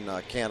them up in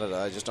Canada.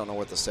 I just don't know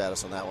what the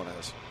status on that one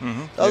is.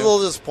 Mm-hmm. I was a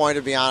little disappointed,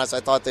 to be honest. I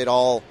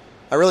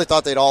really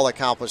thought they'd all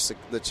accomplish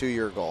the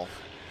 2-year goal.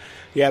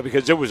 Yeah,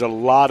 because there was a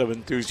lot of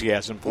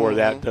enthusiasm for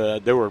that.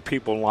 There were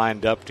people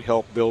lined up to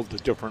help build the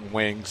different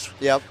wings.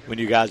 Yep. When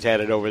you guys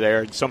had it over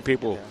there, and some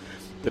people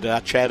that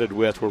I chatted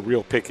with were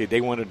real picky.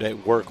 They wanted to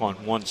work on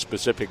one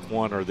specific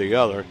one or the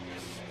other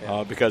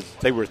because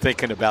they were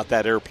thinking about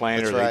that airplane.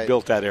 That's or they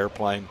built that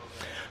airplane.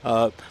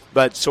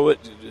 But so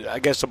I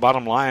guess the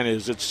bottom line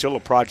is it's still a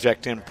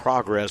project in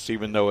progress,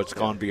 even though it's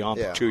gone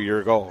beyond the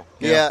 2-year goal.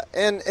 Yeah,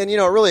 and it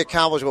really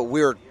accomplished what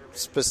we were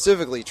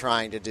specifically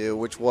trying to do,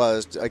 which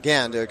was,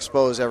 again, to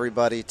expose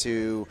everybody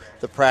to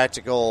the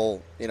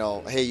practical,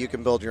 hey, you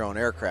can build your own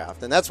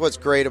aircraft. And that's what's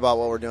great about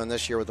what we're doing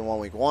this year with the 1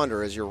 Week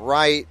Wonder is you're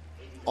right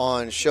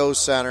on Show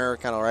Center,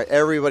 kind of right.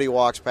 Everybody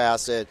walks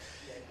past it.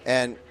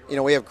 And,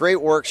 we have great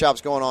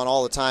workshops going on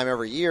all the time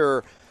every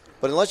year.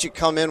 But unless you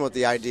come in with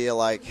the idea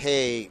like,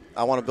 hey,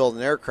 I want to build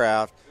an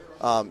aircraft,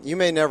 you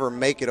may never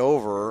make it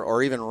over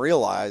or even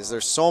realize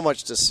there's so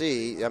much to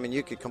see. I mean,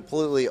 you could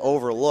completely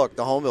overlook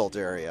the home-built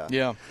area.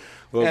 Yeah.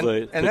 Well,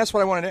 and that's what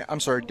I wanted to – I'm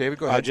sorry, David,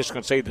 go ahead. I was just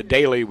going to say the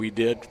daily we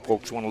did,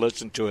 folks want to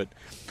listen to it,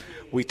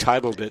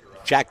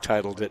 Jack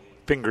titled it,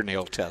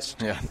 Fingernail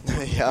Test. Yeah.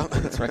 Yeah,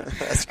 that's right.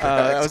 That's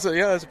correct.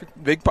 That's a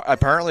big,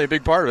 apparently a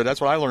big part of it. That's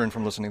what I learned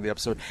from listening to the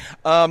episode.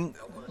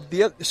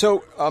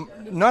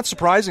 Not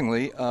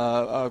surprisingly,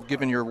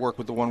 given your work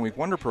with the 1 Week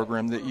Wonder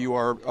program, that you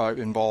are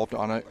involved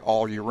on it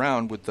all year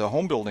round with the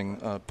home building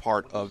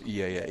part of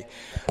EAA.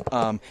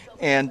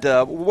 And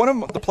one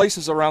of the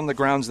places around the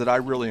grounds that I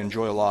really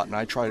enjoy a lot, and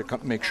I try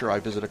to make sure I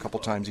visit a couple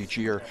times each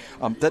year,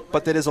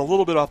 but that is a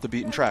little bit off the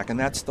beaten track, and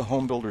that's the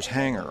Home Builders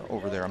Hangar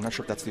over there. I'm not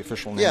sure if that's the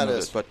official name of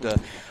it, but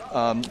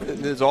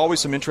there's always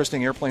some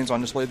interesting airplanes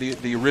on display.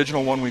 The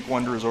original 1 Week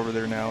Wonder is over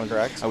there now.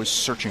 Correct. I was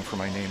searching for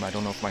my name. I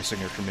don't know if my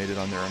signature made it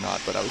on there or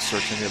not, but I was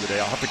searching the other day.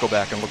 I'll have to go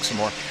back and look some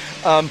more.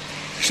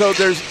 So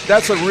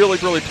that's a really,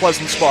 really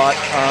pleasant spot.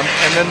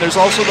 And then there's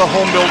also the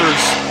Home Builders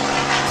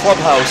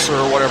Clubhouse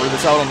or whatever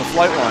that's out on the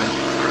flight line.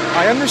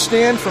 I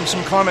understand from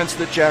some comments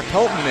that Jack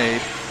Pelton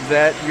made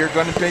that you're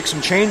going to make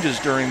some changes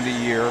during the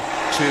year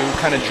to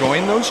kind of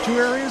join those 2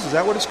 areas. Is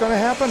that what is going to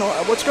happen? Or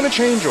what's going to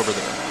change over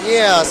there?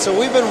 Yeah, so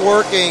we've been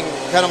working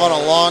kind of on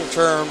a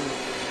long-term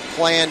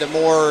plan to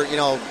more,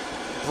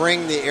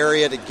 bring the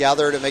area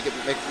together to make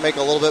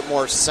a little bit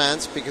more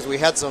sense, because we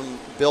had some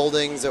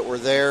buildings that were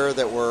there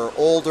that were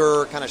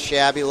older, kind of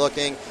shabby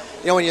looking.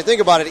 When you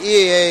think about it,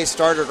 EAA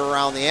started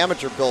around the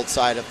amateur build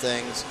side of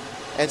things,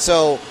 and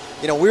so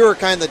we were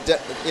kind of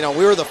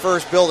we were the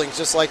first buildings,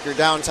 just like your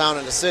downtown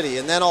in the city,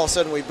 and then all of a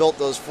sudden we built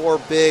those 4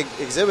 big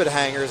exhibit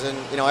hangars, and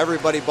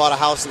everybody bought a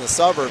house in the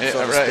suburbs,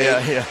 so to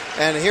speak.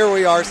 And here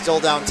we are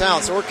still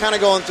downtown, so we're kind of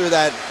going through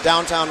that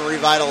downtown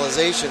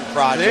revitalization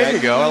project. There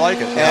you go, I like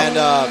it.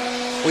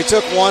 And we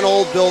took one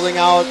old building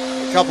out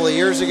a couple of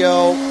years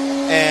ago,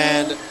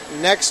 and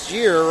next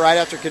year, right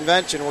after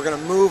convention, we're going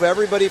to move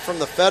everybody from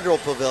the Federal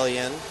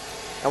Pavilion,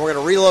 and we're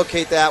going to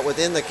relocate that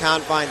within the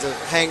confines of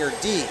Hangar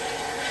D.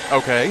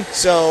 Okay.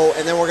 So,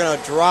 and then we're going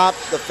to drop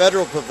the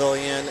Federal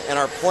Pavilion, and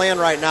our plan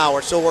right now,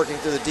 we're still working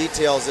through the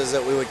details, is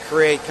that we would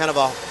create kind of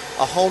a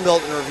home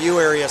built and review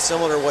area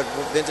similar to what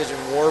Vintage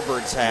and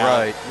Warbirds have.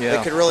 Right, yeah.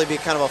 That could really be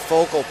kind of a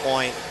focal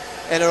point.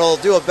 And it'll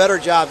do a better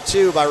job,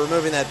 too, by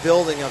removing that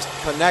building of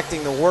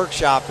connecting the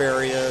workshop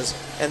areas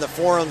and the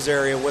forums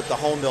area with the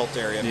home-built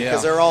area,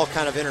 because they're all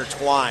kind of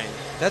intertwined.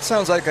 That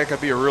sounds like that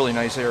could be a really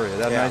nice area,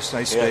 nice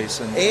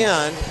space. And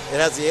it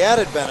has the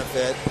added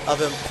benefit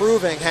of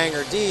improving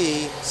Hangar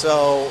D,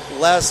 so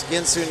less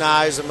Ginsu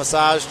knives and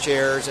massage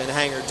chairs in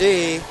Hangar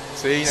D.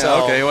 See,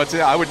 okay,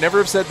 I would never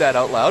have said that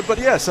out loud, but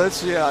yes,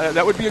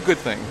 that would be a good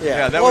thing.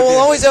 We'll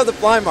always have the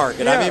fly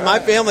market. I mean, my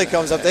family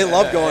comes up; they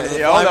love going to the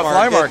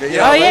fly market.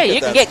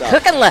 You can get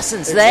cooking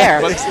lessons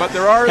there. But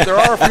there are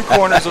a few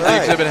corners of the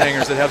exhibit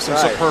hangars that have some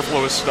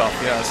superfluous stuff.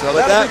 Yeah, so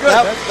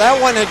that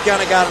one had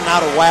kind of gotten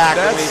out of whack,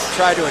 and we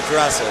tried to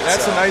address it.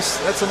 That's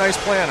a nice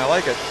plan. I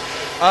like it.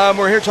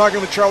 We're here talking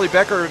with Charlie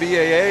Becker of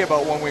EAA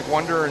about 1 Week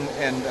Wonder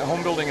and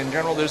home building in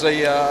general. There's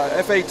a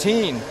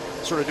F-18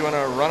 sort of doing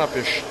a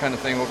run-up-ish kind of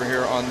thing over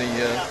here on the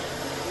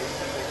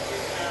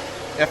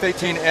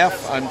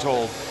F-18F, I'm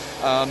told.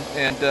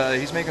 And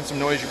he's making some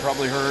noise, you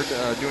probably heard,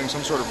 doing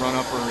some sort of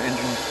run-up or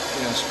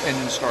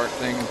engine start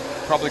thing.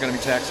 Probably going to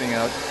be taxiing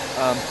out.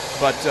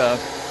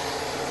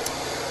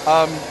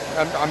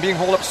 I'm being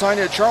held up signed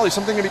at Charlie.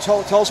 Something to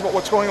tell us about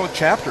what's going on with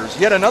chapters.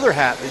 Yet another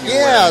hat that you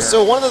wear. Yeah,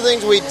 so one of the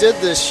things we did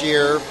this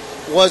year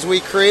was we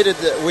created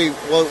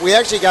we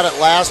actually got it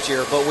last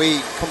year, but we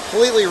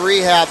completely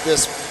rehabbed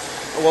this,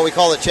 what we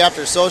call the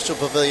Chapter Social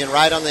Pavilion,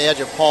 right on the edge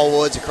of Paul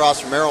Woods across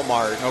from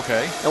Aeromart.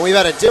 Okay. And we've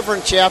had a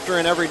different chapter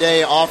in every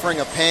day offering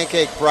a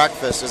pancake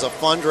breakfast as a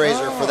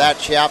fundraiser for that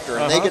chapter,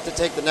 and they get to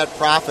take the net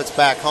profits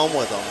back home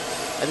with them.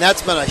 And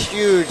that's been a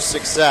huge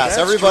success. That's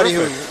Everybody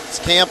terrific. who's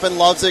camping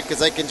loves it because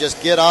they can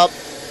just get up,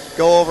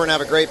 go over and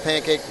have a great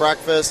pancake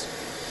breakfast.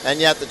 And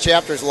yet the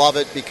chapters love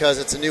it because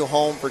it's a new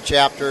home for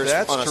chapters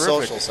That's on a terrific.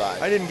 social side.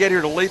 I didn't get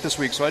here till late this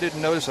week, so I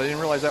didn't notice. I didn't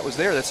realize that was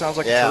there. That sounds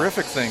like a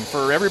terrific thing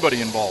for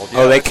everybody involved.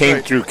 They that's came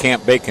great. through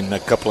Camp Bacon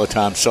a couple of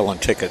times selling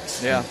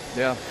tickets. Yeah.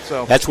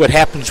 So That's what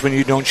happens when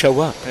you don't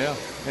show up. Yeah.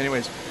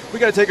 Anyways, we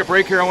got to take a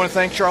break here. I want to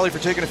thank Charlie for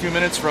taking a few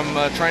minutes from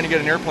trying to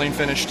get an airplane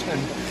finished and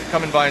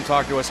coming by and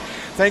talk to us.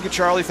 Thank you,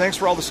 Charlie. Thanks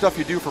for all the stuff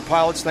you do for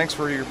pilots. Thanks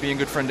for your being a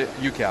good friend at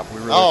UCAP.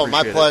 We really appreciate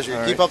my pleasure. it.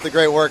 All Keep right. up the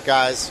great work,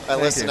 guys. I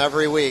Thank listen you.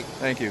 every week.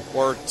 Thank you.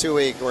 Or 2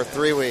 weeks, or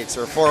 3 weeks,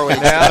 or 4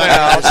 weeks.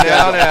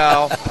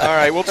 Now. All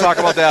right, we'll talk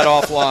about that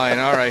offline.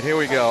 All right, here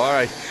we go. All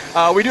right.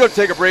 We do have to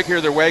take a break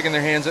here. They're wagging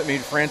their hands at me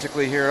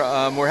frantically here.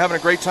 We're having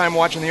a great time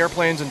watching the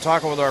airplanes and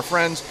talking with our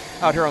friends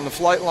out here on the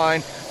flight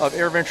line of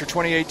AirVenture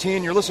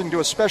 2018. You're listening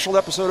to a special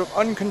episode of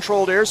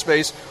Uncontrolled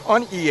Airspace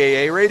on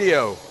EAA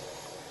Radio.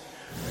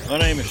 My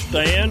name is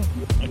Stan.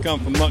 I come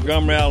from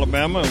Montgomery,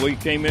 Alabama, and we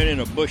came in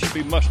a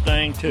Bushby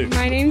Mustang, too.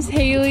 My name's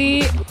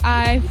Haley.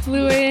 I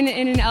flew in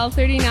an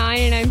L-39,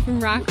 and I'm from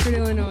Rockford,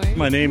 Illinois.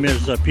 My name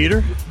is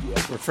Peter.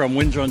 We're from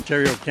Windsor,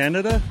 Ontario,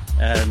 Canada,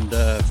 and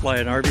fly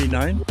an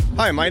RB-9.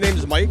 Hi, my name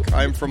is Mike.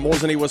 I'm from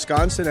Mosinee,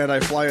 Wisconsin, and I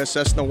fly a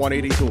Cessna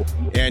 182.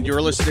 And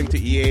you're listening to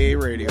EAA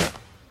Radio.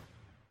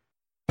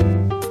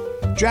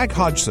 Jack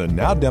Hodgson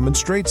now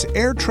demonstrates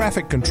air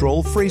traffic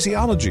control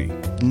phraseology.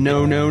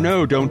 No,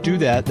 don't do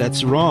that.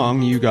 That's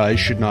wrong. You guys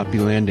should not be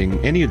landing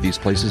any of these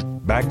places.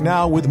 Back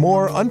now with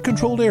more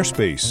Uncontrolled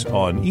Airspace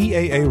on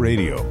EAA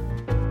Radio.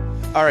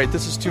 All right,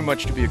 this is too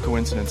much to be a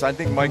coincidence. I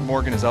think Mike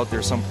Morgan is out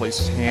there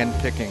someplace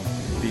hand-picking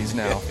these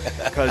now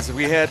because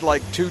we had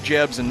like 2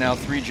 Jebs and now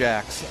 3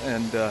 Jacks.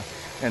 And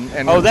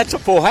that's a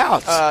full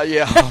house.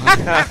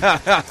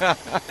 Yeah.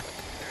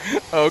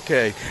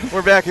 Okay,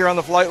 we're back here on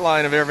the flight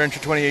line of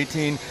AirVenture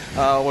 2018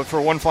 for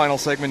one final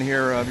segment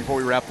here before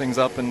we wrap things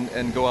up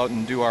and go out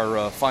and do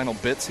our final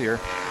bits here.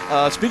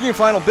 Speaking of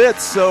final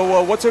bits,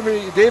 so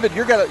David,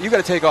 you got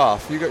to take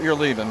off. You're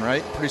leaving,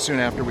 right? Pretty soon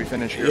after we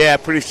finish here. Yeah,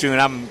 pretty soon.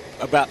 I'm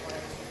about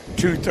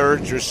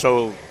 2/3 or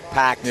so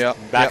packed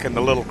back in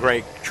the little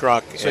gray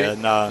truck.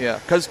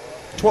 Because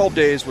 12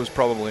 days was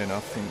probably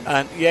enough.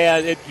 Yeah,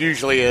 it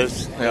usually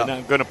is. Yeah. And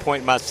I'm going to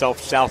point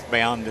myself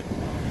southbound.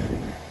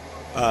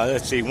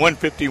 Let's see,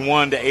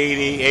 151 to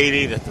 80,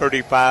 80 to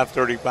 35,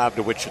 35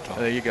 to Wichita.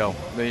 There you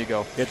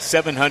go. It's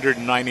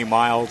 790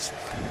 miles.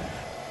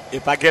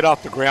 If I get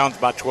off the ground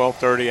about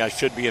 12:30, I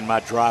should be in my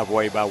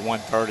driveway by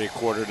 1:30,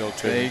 quarter till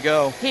 2. There you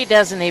go. He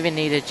doesn't even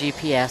need a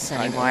GPS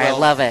anymore. I Well,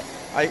 love it.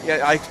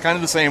 I kind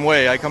of the same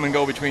way. I come and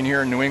go between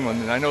here and New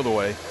England, and I know the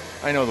way.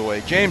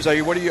 James, are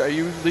you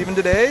leaving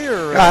today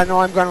or? No,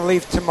 I'm going to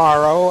leave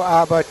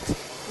tomorrow. But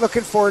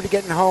looking forward to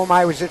getting home.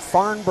 I was at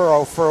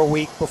Farnborough for a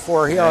week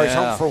before here. I was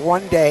home for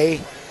 1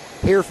 day,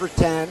 here for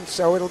 10.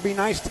 So it'll be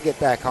nice to get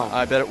back home.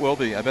 I bet it will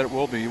be.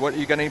 What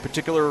you got? Any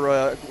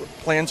particular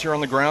plans here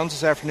on the grounds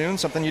this afternoon?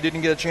 Something you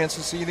didn't get a chance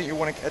to see that you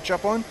want to catch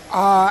up on?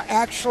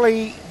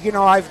 Actually,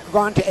 I've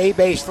gone to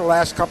A-Base the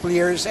last couple of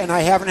years, and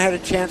I haven't had a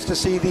chance to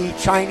see the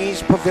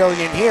Chinese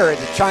pavilion here,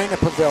 the China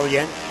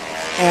Pavilion.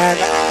 And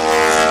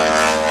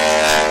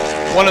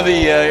one of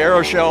the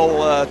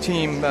Aeroshell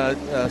team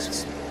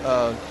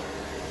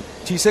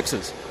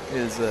T6s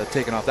is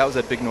taken off. That was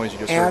that big noise you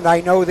just heard. And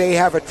I know they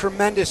have a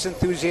tremendous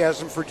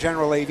enthusiasm for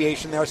general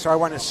aviation there, so I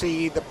want to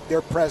see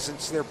their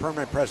presence, their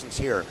permanent presence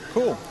here.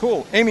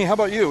 Cool. Amy, how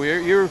about you?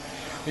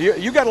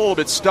 You got a little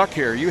bit stuck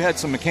here. You had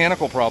some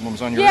mechanical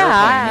problems on your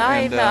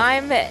airplane.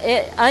 I'm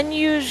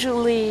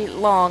unusually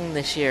long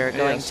this year,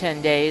 going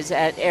 10 days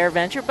at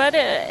AirVenture, but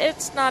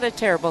it's not a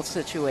terrible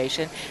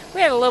situation.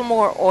 We had a little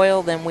more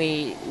oil than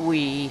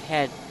we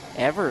had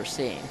ever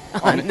seen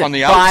on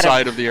the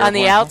outside of the airplane. On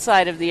the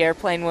outside of the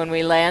airplane when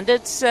we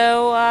landed.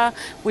 So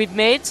we've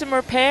made some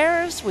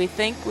repairs. We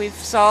think we've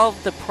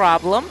solved the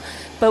problem.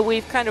 But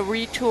we've kind of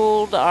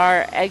retooled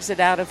our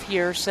exit out of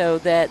here so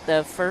that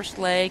the first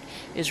leg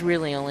is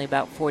really only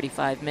about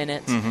 45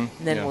 minutes. Mm-hmm.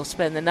 And then we'll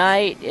spend the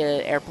night.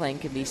 Airplane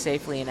can be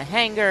safely in a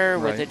hangar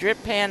with a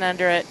drip pan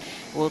under it.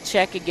 We'll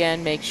check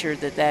again, make sure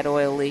that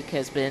oil leak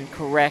has been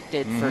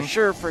corrected for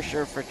sure.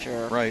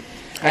 Right.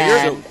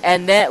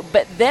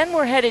 But then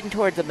we're heading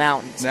toward the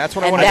mountains. That's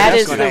what I want to ask.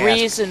 And that is the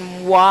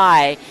reason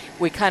why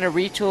we kind of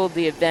retooled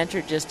the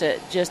Adventure just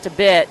a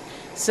bit,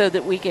 so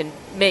that we can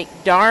make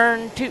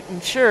darn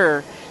tootin'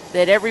 sure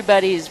that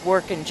everybody's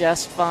working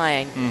just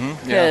fine.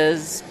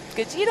 Because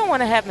Because you don't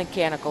want to have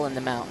mechanical in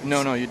the mountains.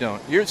 No, you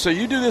don't. So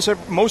you do this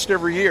most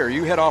every year.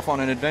 You head off on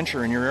an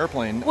adventure in your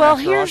airplane. Well,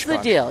 after here's Oshkosh.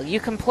 the deal. You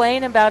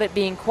complain about it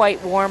being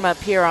quite warm up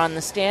here on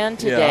the stand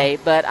today,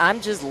 but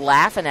I'm just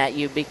laughing at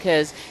you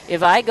because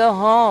if I go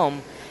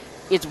home,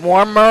 it's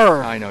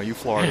warmer. I know, you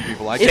Florida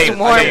people. It's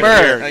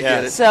warmer. I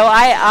get it. So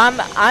I'm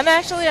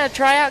actually going to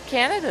try out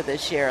Canada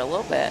this year a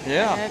little bit.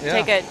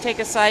 Take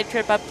a side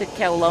trip up to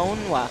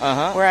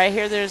Kelowna, where I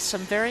hear there's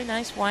some very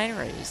nice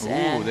wineries.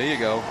 Ooh, there you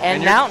go.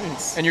 And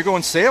mountains. And you're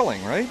going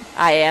sailing, right?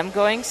 I am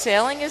going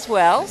sailing as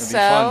well.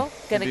 So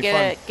going to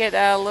get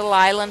a little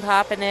island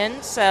hopping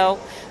in. So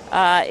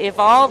if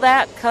all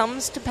that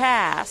comes to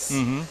pass,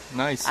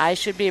 nice. I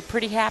should be a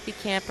pretty happy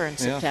camper in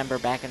September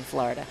back in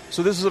Florida.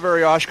 So this is a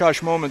very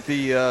Oshkosh moment.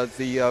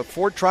 The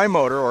Ford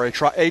Tri-Motor, or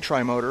a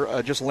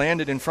Tri-Motor, just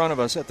landed in front of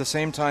us at the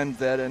same time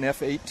that an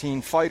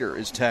F-18 fighter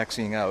is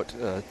taxiing out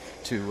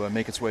to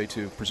make its way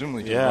to,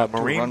 presumably, to a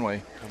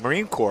runway.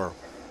 Marine Corps.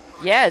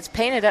 Yeah, it's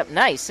painted up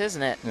nice,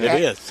 isn't it?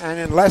 It is. And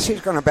unless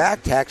he's going to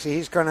back taxi,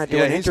 he's going to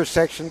do an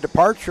intersection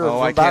departure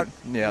of about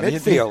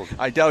midfield.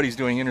 I doubt he's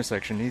doing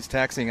intersection. He's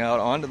taxiing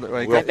out onto the.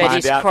 I bet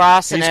he's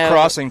crossing. He's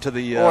crossing to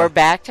the. Or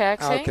back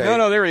taxiing. Okay.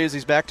 No, there he is.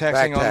 He's back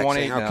taxiing on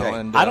 1-8 now.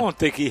 And, I don't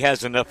think he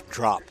has enough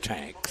drop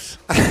tanks.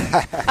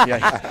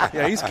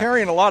 yeah, he's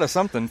carrying a lot of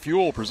something,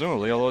 fuel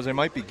presumably. Although they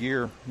might be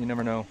gear, you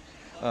never know.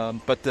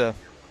 But a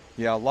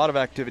lot of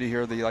activity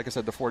here. Like I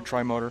said, the Ford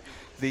Tri-Motor.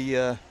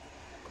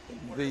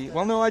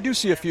 I do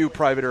see a few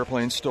private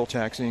airplanes still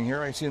taxiing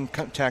here. I see them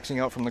taxiing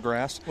out from the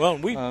grass. Well,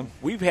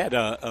 we've had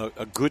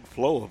a good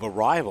flow of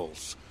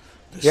arrivals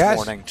this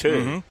morning,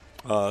 too.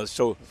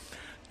 So,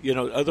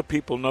 other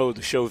people know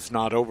the show's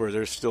not over.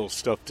 There's still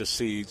stuff to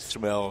see,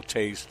 smell,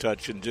 taste,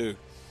 touch, and do.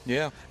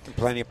 Yeah. And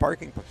plenty of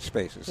parking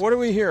spaces. What do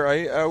we hear?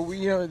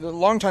 The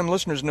longtime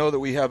listeners know that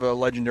we have a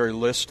legendary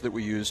list that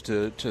we use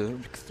to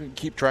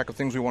keep track of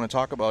things we want to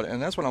talk about,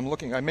 and that's what I'm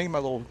looking. I made my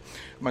little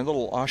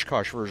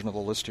Oshkosh version of the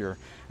list here,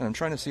 and I'm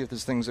trying to see if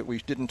there's things that we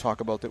didn't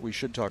talk about that we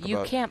should talk about.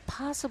 You can't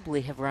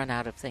possibly have run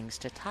out of things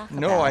to talk about.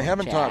 No, I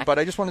haven't talked, but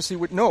I just want to see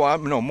what.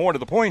 More to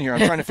the point here. I'm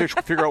trying to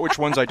figure out which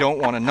ones I don't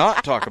want to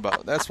not talk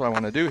about. That's what I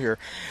want to do here.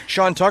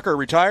 Sean Tucker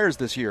retires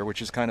this year,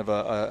 which is kind of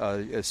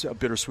a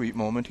bittersweet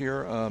moment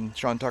here.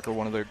 Sean Tucker,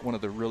 one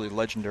of the really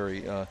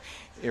legendary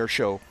air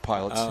show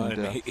pilots.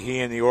 He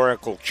and the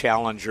Oracle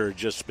Challenger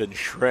just been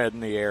shredding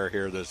the air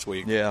here this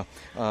week. Yeah,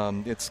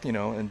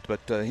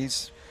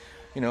 he's.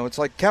 It's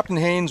like Captain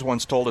Haynes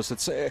once told us.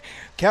 It's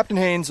Captain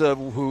Haynes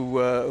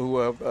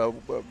who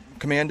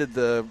commanded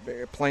the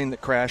plane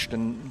that crashed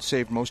and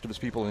saved most of his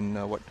people in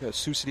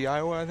Sioux City,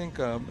 Iowa, I think.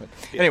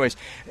 Anyways,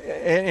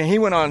 and he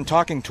went on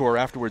talking tour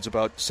afterwards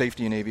about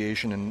safety in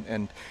aviation,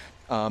 and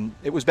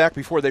it was back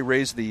before they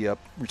raised the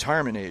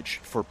retirement age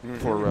for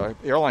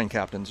airline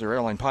captains or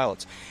airline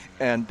pilots,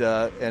 and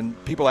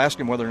people asked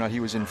him whether or not he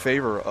was in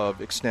favor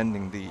of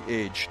extending the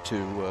age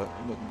to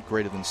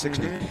greater than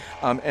 60,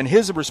 and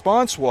his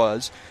response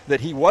was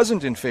that he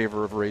wasn't in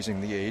favor of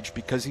raising the age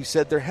because he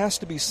said there has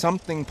to be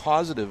something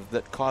positive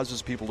that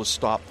causes people to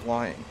stop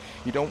flying.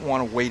 You don't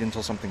want to wait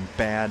until something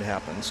bad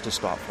happens to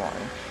stop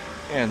flying,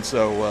 and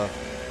so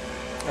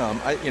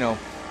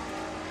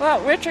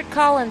Well, Richard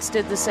Collins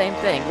did the same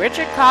thing.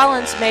 Richard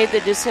Collins made the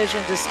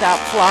decision to stop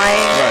flying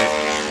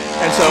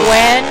and so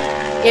when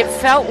it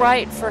felt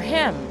right for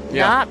him,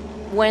 not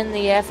when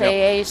the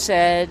FAA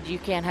said you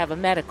can't have a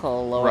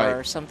medical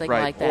or something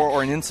like that,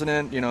 or an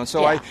incident.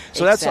 So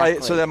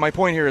that my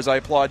point here is I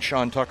applaud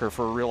Sean Tucker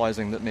for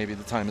realizing that maybe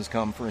the time has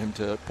come for him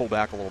to pull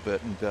back a little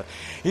bit, and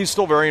he's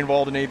still very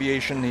involved in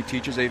aviation. He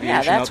teaches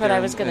aviation. Yeah, that's what I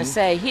was going to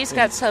say. He's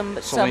got some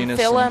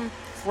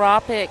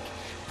philanthropic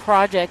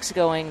projects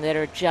going that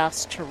are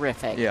just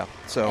terrific. Yeah.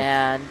 So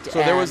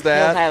there was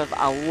that. He'll have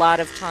a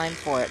lot of time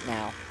for it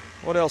now.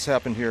 What else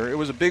happened here? It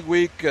was a big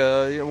week.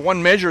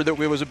 One measure that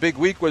was a big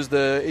week was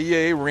the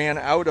EAA ran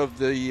out of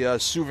the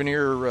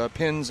souvenir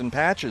pins and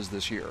patches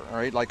this year. All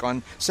right, like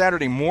on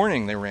Saturday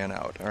morning they ran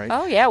out. All right.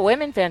 Oh yeah,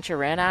 Women Venture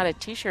ran out of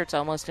T-shirts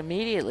almost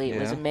immediately. It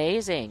was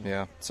amazing.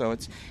 Yeah. So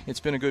it's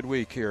been a good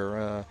week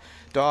here.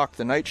 Doc,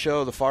 the night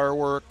show, the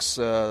fireworks,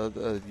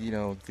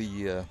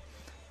 the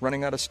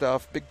running out of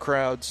stuff, big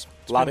crowds.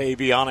 A lot of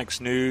avionics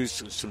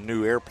news, some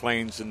new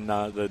airplanes in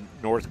the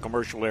north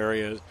commercial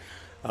area.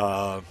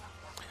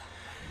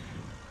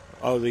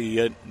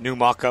 The new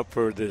mock-up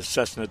for the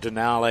Cessna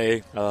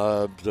Denali.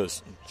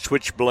 The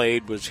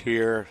Switchblade was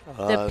here.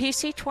 The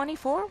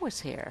PC-24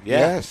 was here.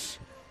 Yes.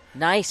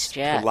 Nice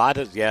jet. A lot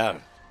of,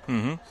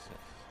 Mm-hmm.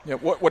 Yeah,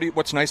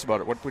 what's nice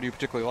about it? What do you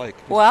particularly like?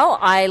 Well,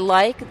 I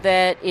like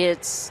that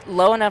it's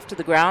low enough to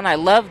the ground. I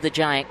love the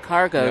giant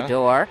cargo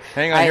door.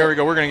 Hang on, here we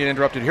go. We're going to get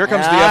interrupted. Here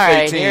comes the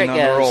F-18 on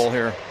the roll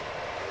here.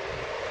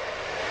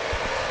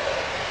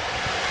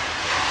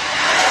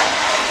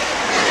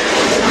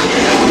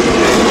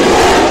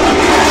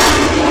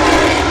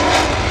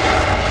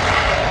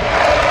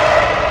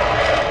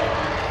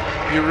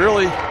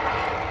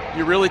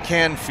 You really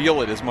can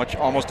feel it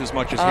almost as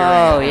much as hearing it.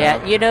 Oh,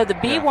 yeah. The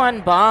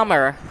B-1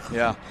 bomber,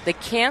 the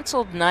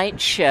canceled night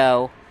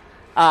show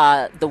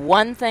The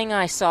one thing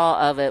I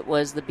saw of it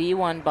was the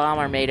B-1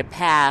 bomber made a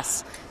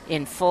pass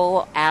in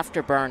full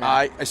afterburner.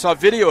 I saw a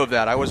video of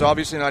that. I was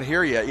obviously not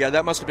here yet. Yeah,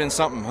 that must have been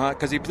something, huh?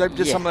 Because he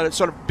did some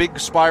sort of big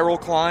spiral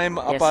climb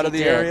up out of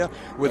the area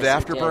with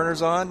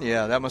afterburners on.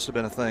 Yeah, that must have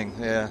been a thing.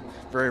 Yeah,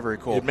 very, very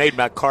cool. It made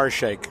my car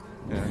shake.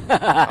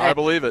 Yeah. I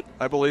believe it.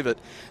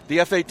 The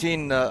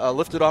F-18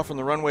 lifted off from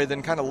the runway,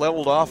 then kind of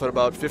leveled off at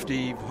about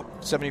 50,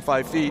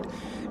 75 feet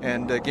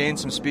and gained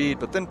some speed,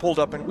 but then pulled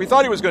up. And we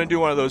thought he was going to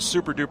do one of those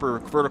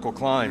super-duper vertical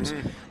climbs.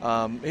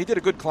 Mm-hmm. He did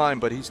a good climb,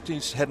 but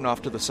he's heading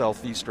off to the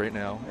southeast right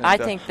now. And, I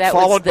think that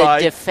was the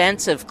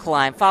defensive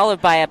climb,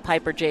 followed by a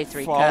Piper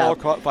J3 Cub.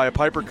 Followed by a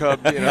Piper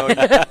Cub,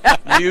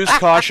 use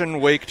caution,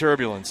 wake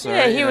turbulence.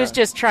 Yeah, he was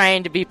just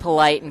trying to be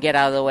polite and get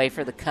out of the way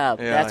for the Cub.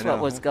 Yeah, that's what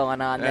was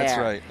going on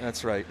there.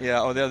 That's right.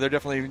 Yeah, they're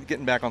definitely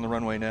getting back on the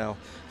runway now.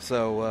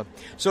 So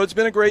it's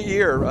been a great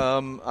year.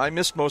 I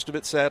missed most of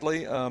it,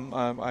 sadly.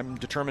 I'm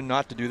determined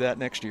not to do that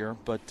next year,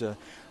 but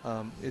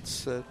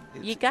it's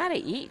you gotta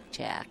eat,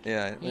 Jack.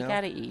 Yeah, you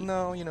gotta eat.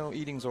 No,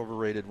 eating's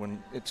overrated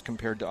when it's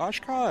compared to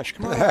Oshkosh.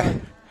 Come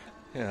on.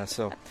 Yeah.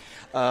 So,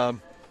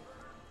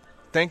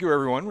 thank you,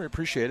 everyone. We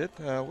appreciate it.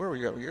 Where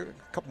we got? We got a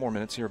couple more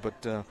minutes here,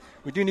 but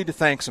we do need to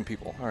thank some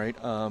people. All right.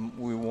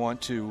 We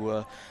want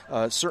to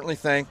certainly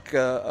thank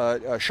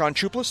Sean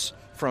Chuplis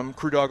from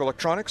Crew Dog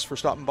Electronics for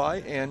stopping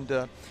by and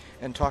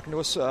talking to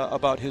us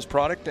about his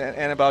product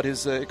and about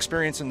his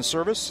experience in the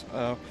service.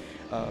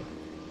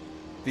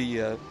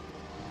 The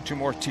two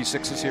more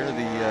T6s here,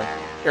 the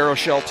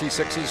Aeroshell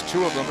T6s,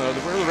 two of them. Where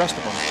are the rest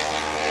of them?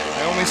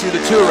 I only see the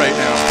two right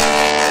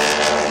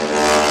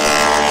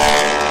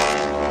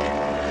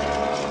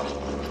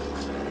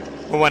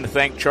now. We want to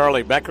thank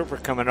Charlie Becker for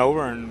coming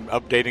over and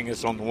updating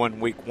us on the 1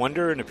 Week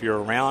Wonder. And if you're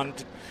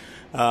around,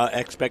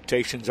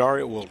 expectations are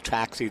it will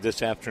taxi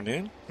this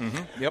afternoon.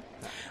 Mm-hmm. Yep.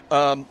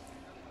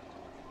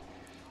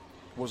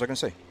 What was I going to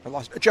say? I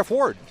lost Jeff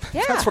Ward.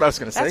 Yeah, that's what I was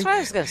going to say. That's what I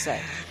was going to say.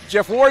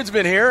 Jeff Ward's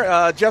been here.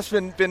 Jeff's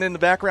been in the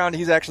background.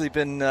 He's actually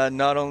been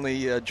not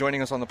only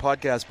joining us on the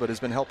podcast, but has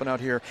been helping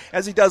out here,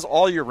 as he does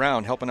all year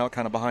round, helping out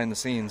kind of behind the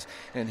scenes.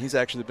 And he's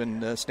actually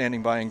been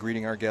standing by and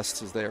greeting our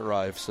guests as they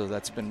arrive. So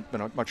that's been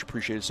much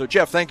appreciated. So,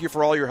 Jeff, thank you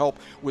for all your help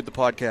with the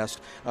podcast.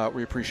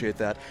 We appreciate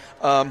that.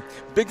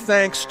 Big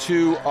thanks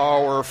to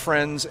our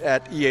friends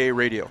at EAA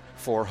Radio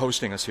for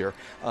hosting us here.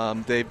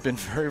 They've been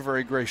very,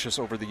 very gracious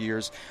over the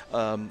years,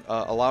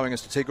 allowing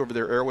us to take over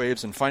their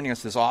airwaves and finding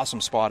us this awesome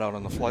spot out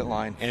on the flight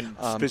line. And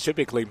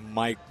specifically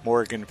Mike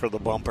Morgan for the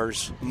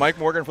bumpers.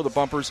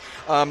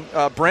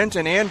 Brent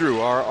and Andrew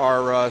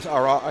are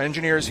our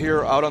engineers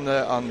here out on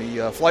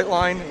the flight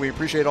line. We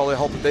appreciate all the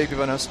help that they've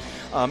given us.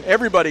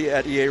 Everybody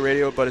at EA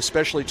Radio, but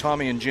especially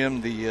Tommy and Jim,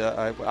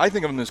 I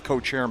think of them as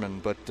co-chairmen,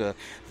 but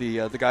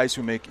the guys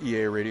who make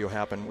EA Radio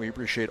happen. We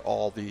appreciate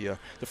all the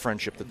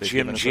friendship that they've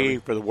given us. Jim G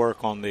for the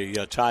work on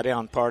the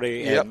tie-down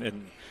party,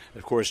 and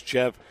of course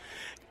Jeff,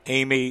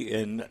 Amy,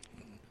 and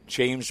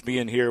James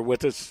being here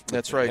with us.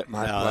 That's right.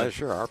 My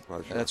pleasure, our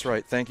pleasure. That's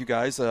right. Thank you,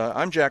 guys.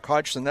 I'm Jack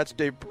Hodgson. That's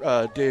Dave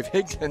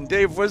Higdon.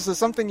 Dave, was there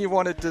something you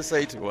wanted to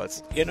say to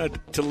us?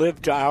 To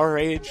live to our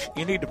age,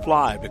 you need to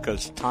fly,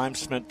 because time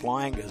spent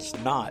flying is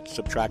not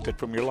subtracted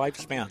from your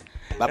lifespan.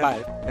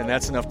 Bye-bye. And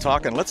that's enough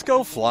talking. Let's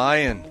go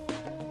flying.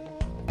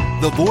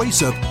 The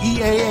voice of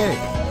EAA.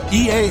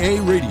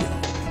 EAA Radio.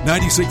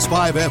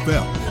 96.5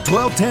 FM,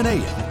 1210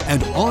 AM,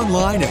 and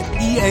online at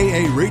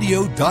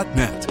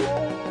eaaradio.net.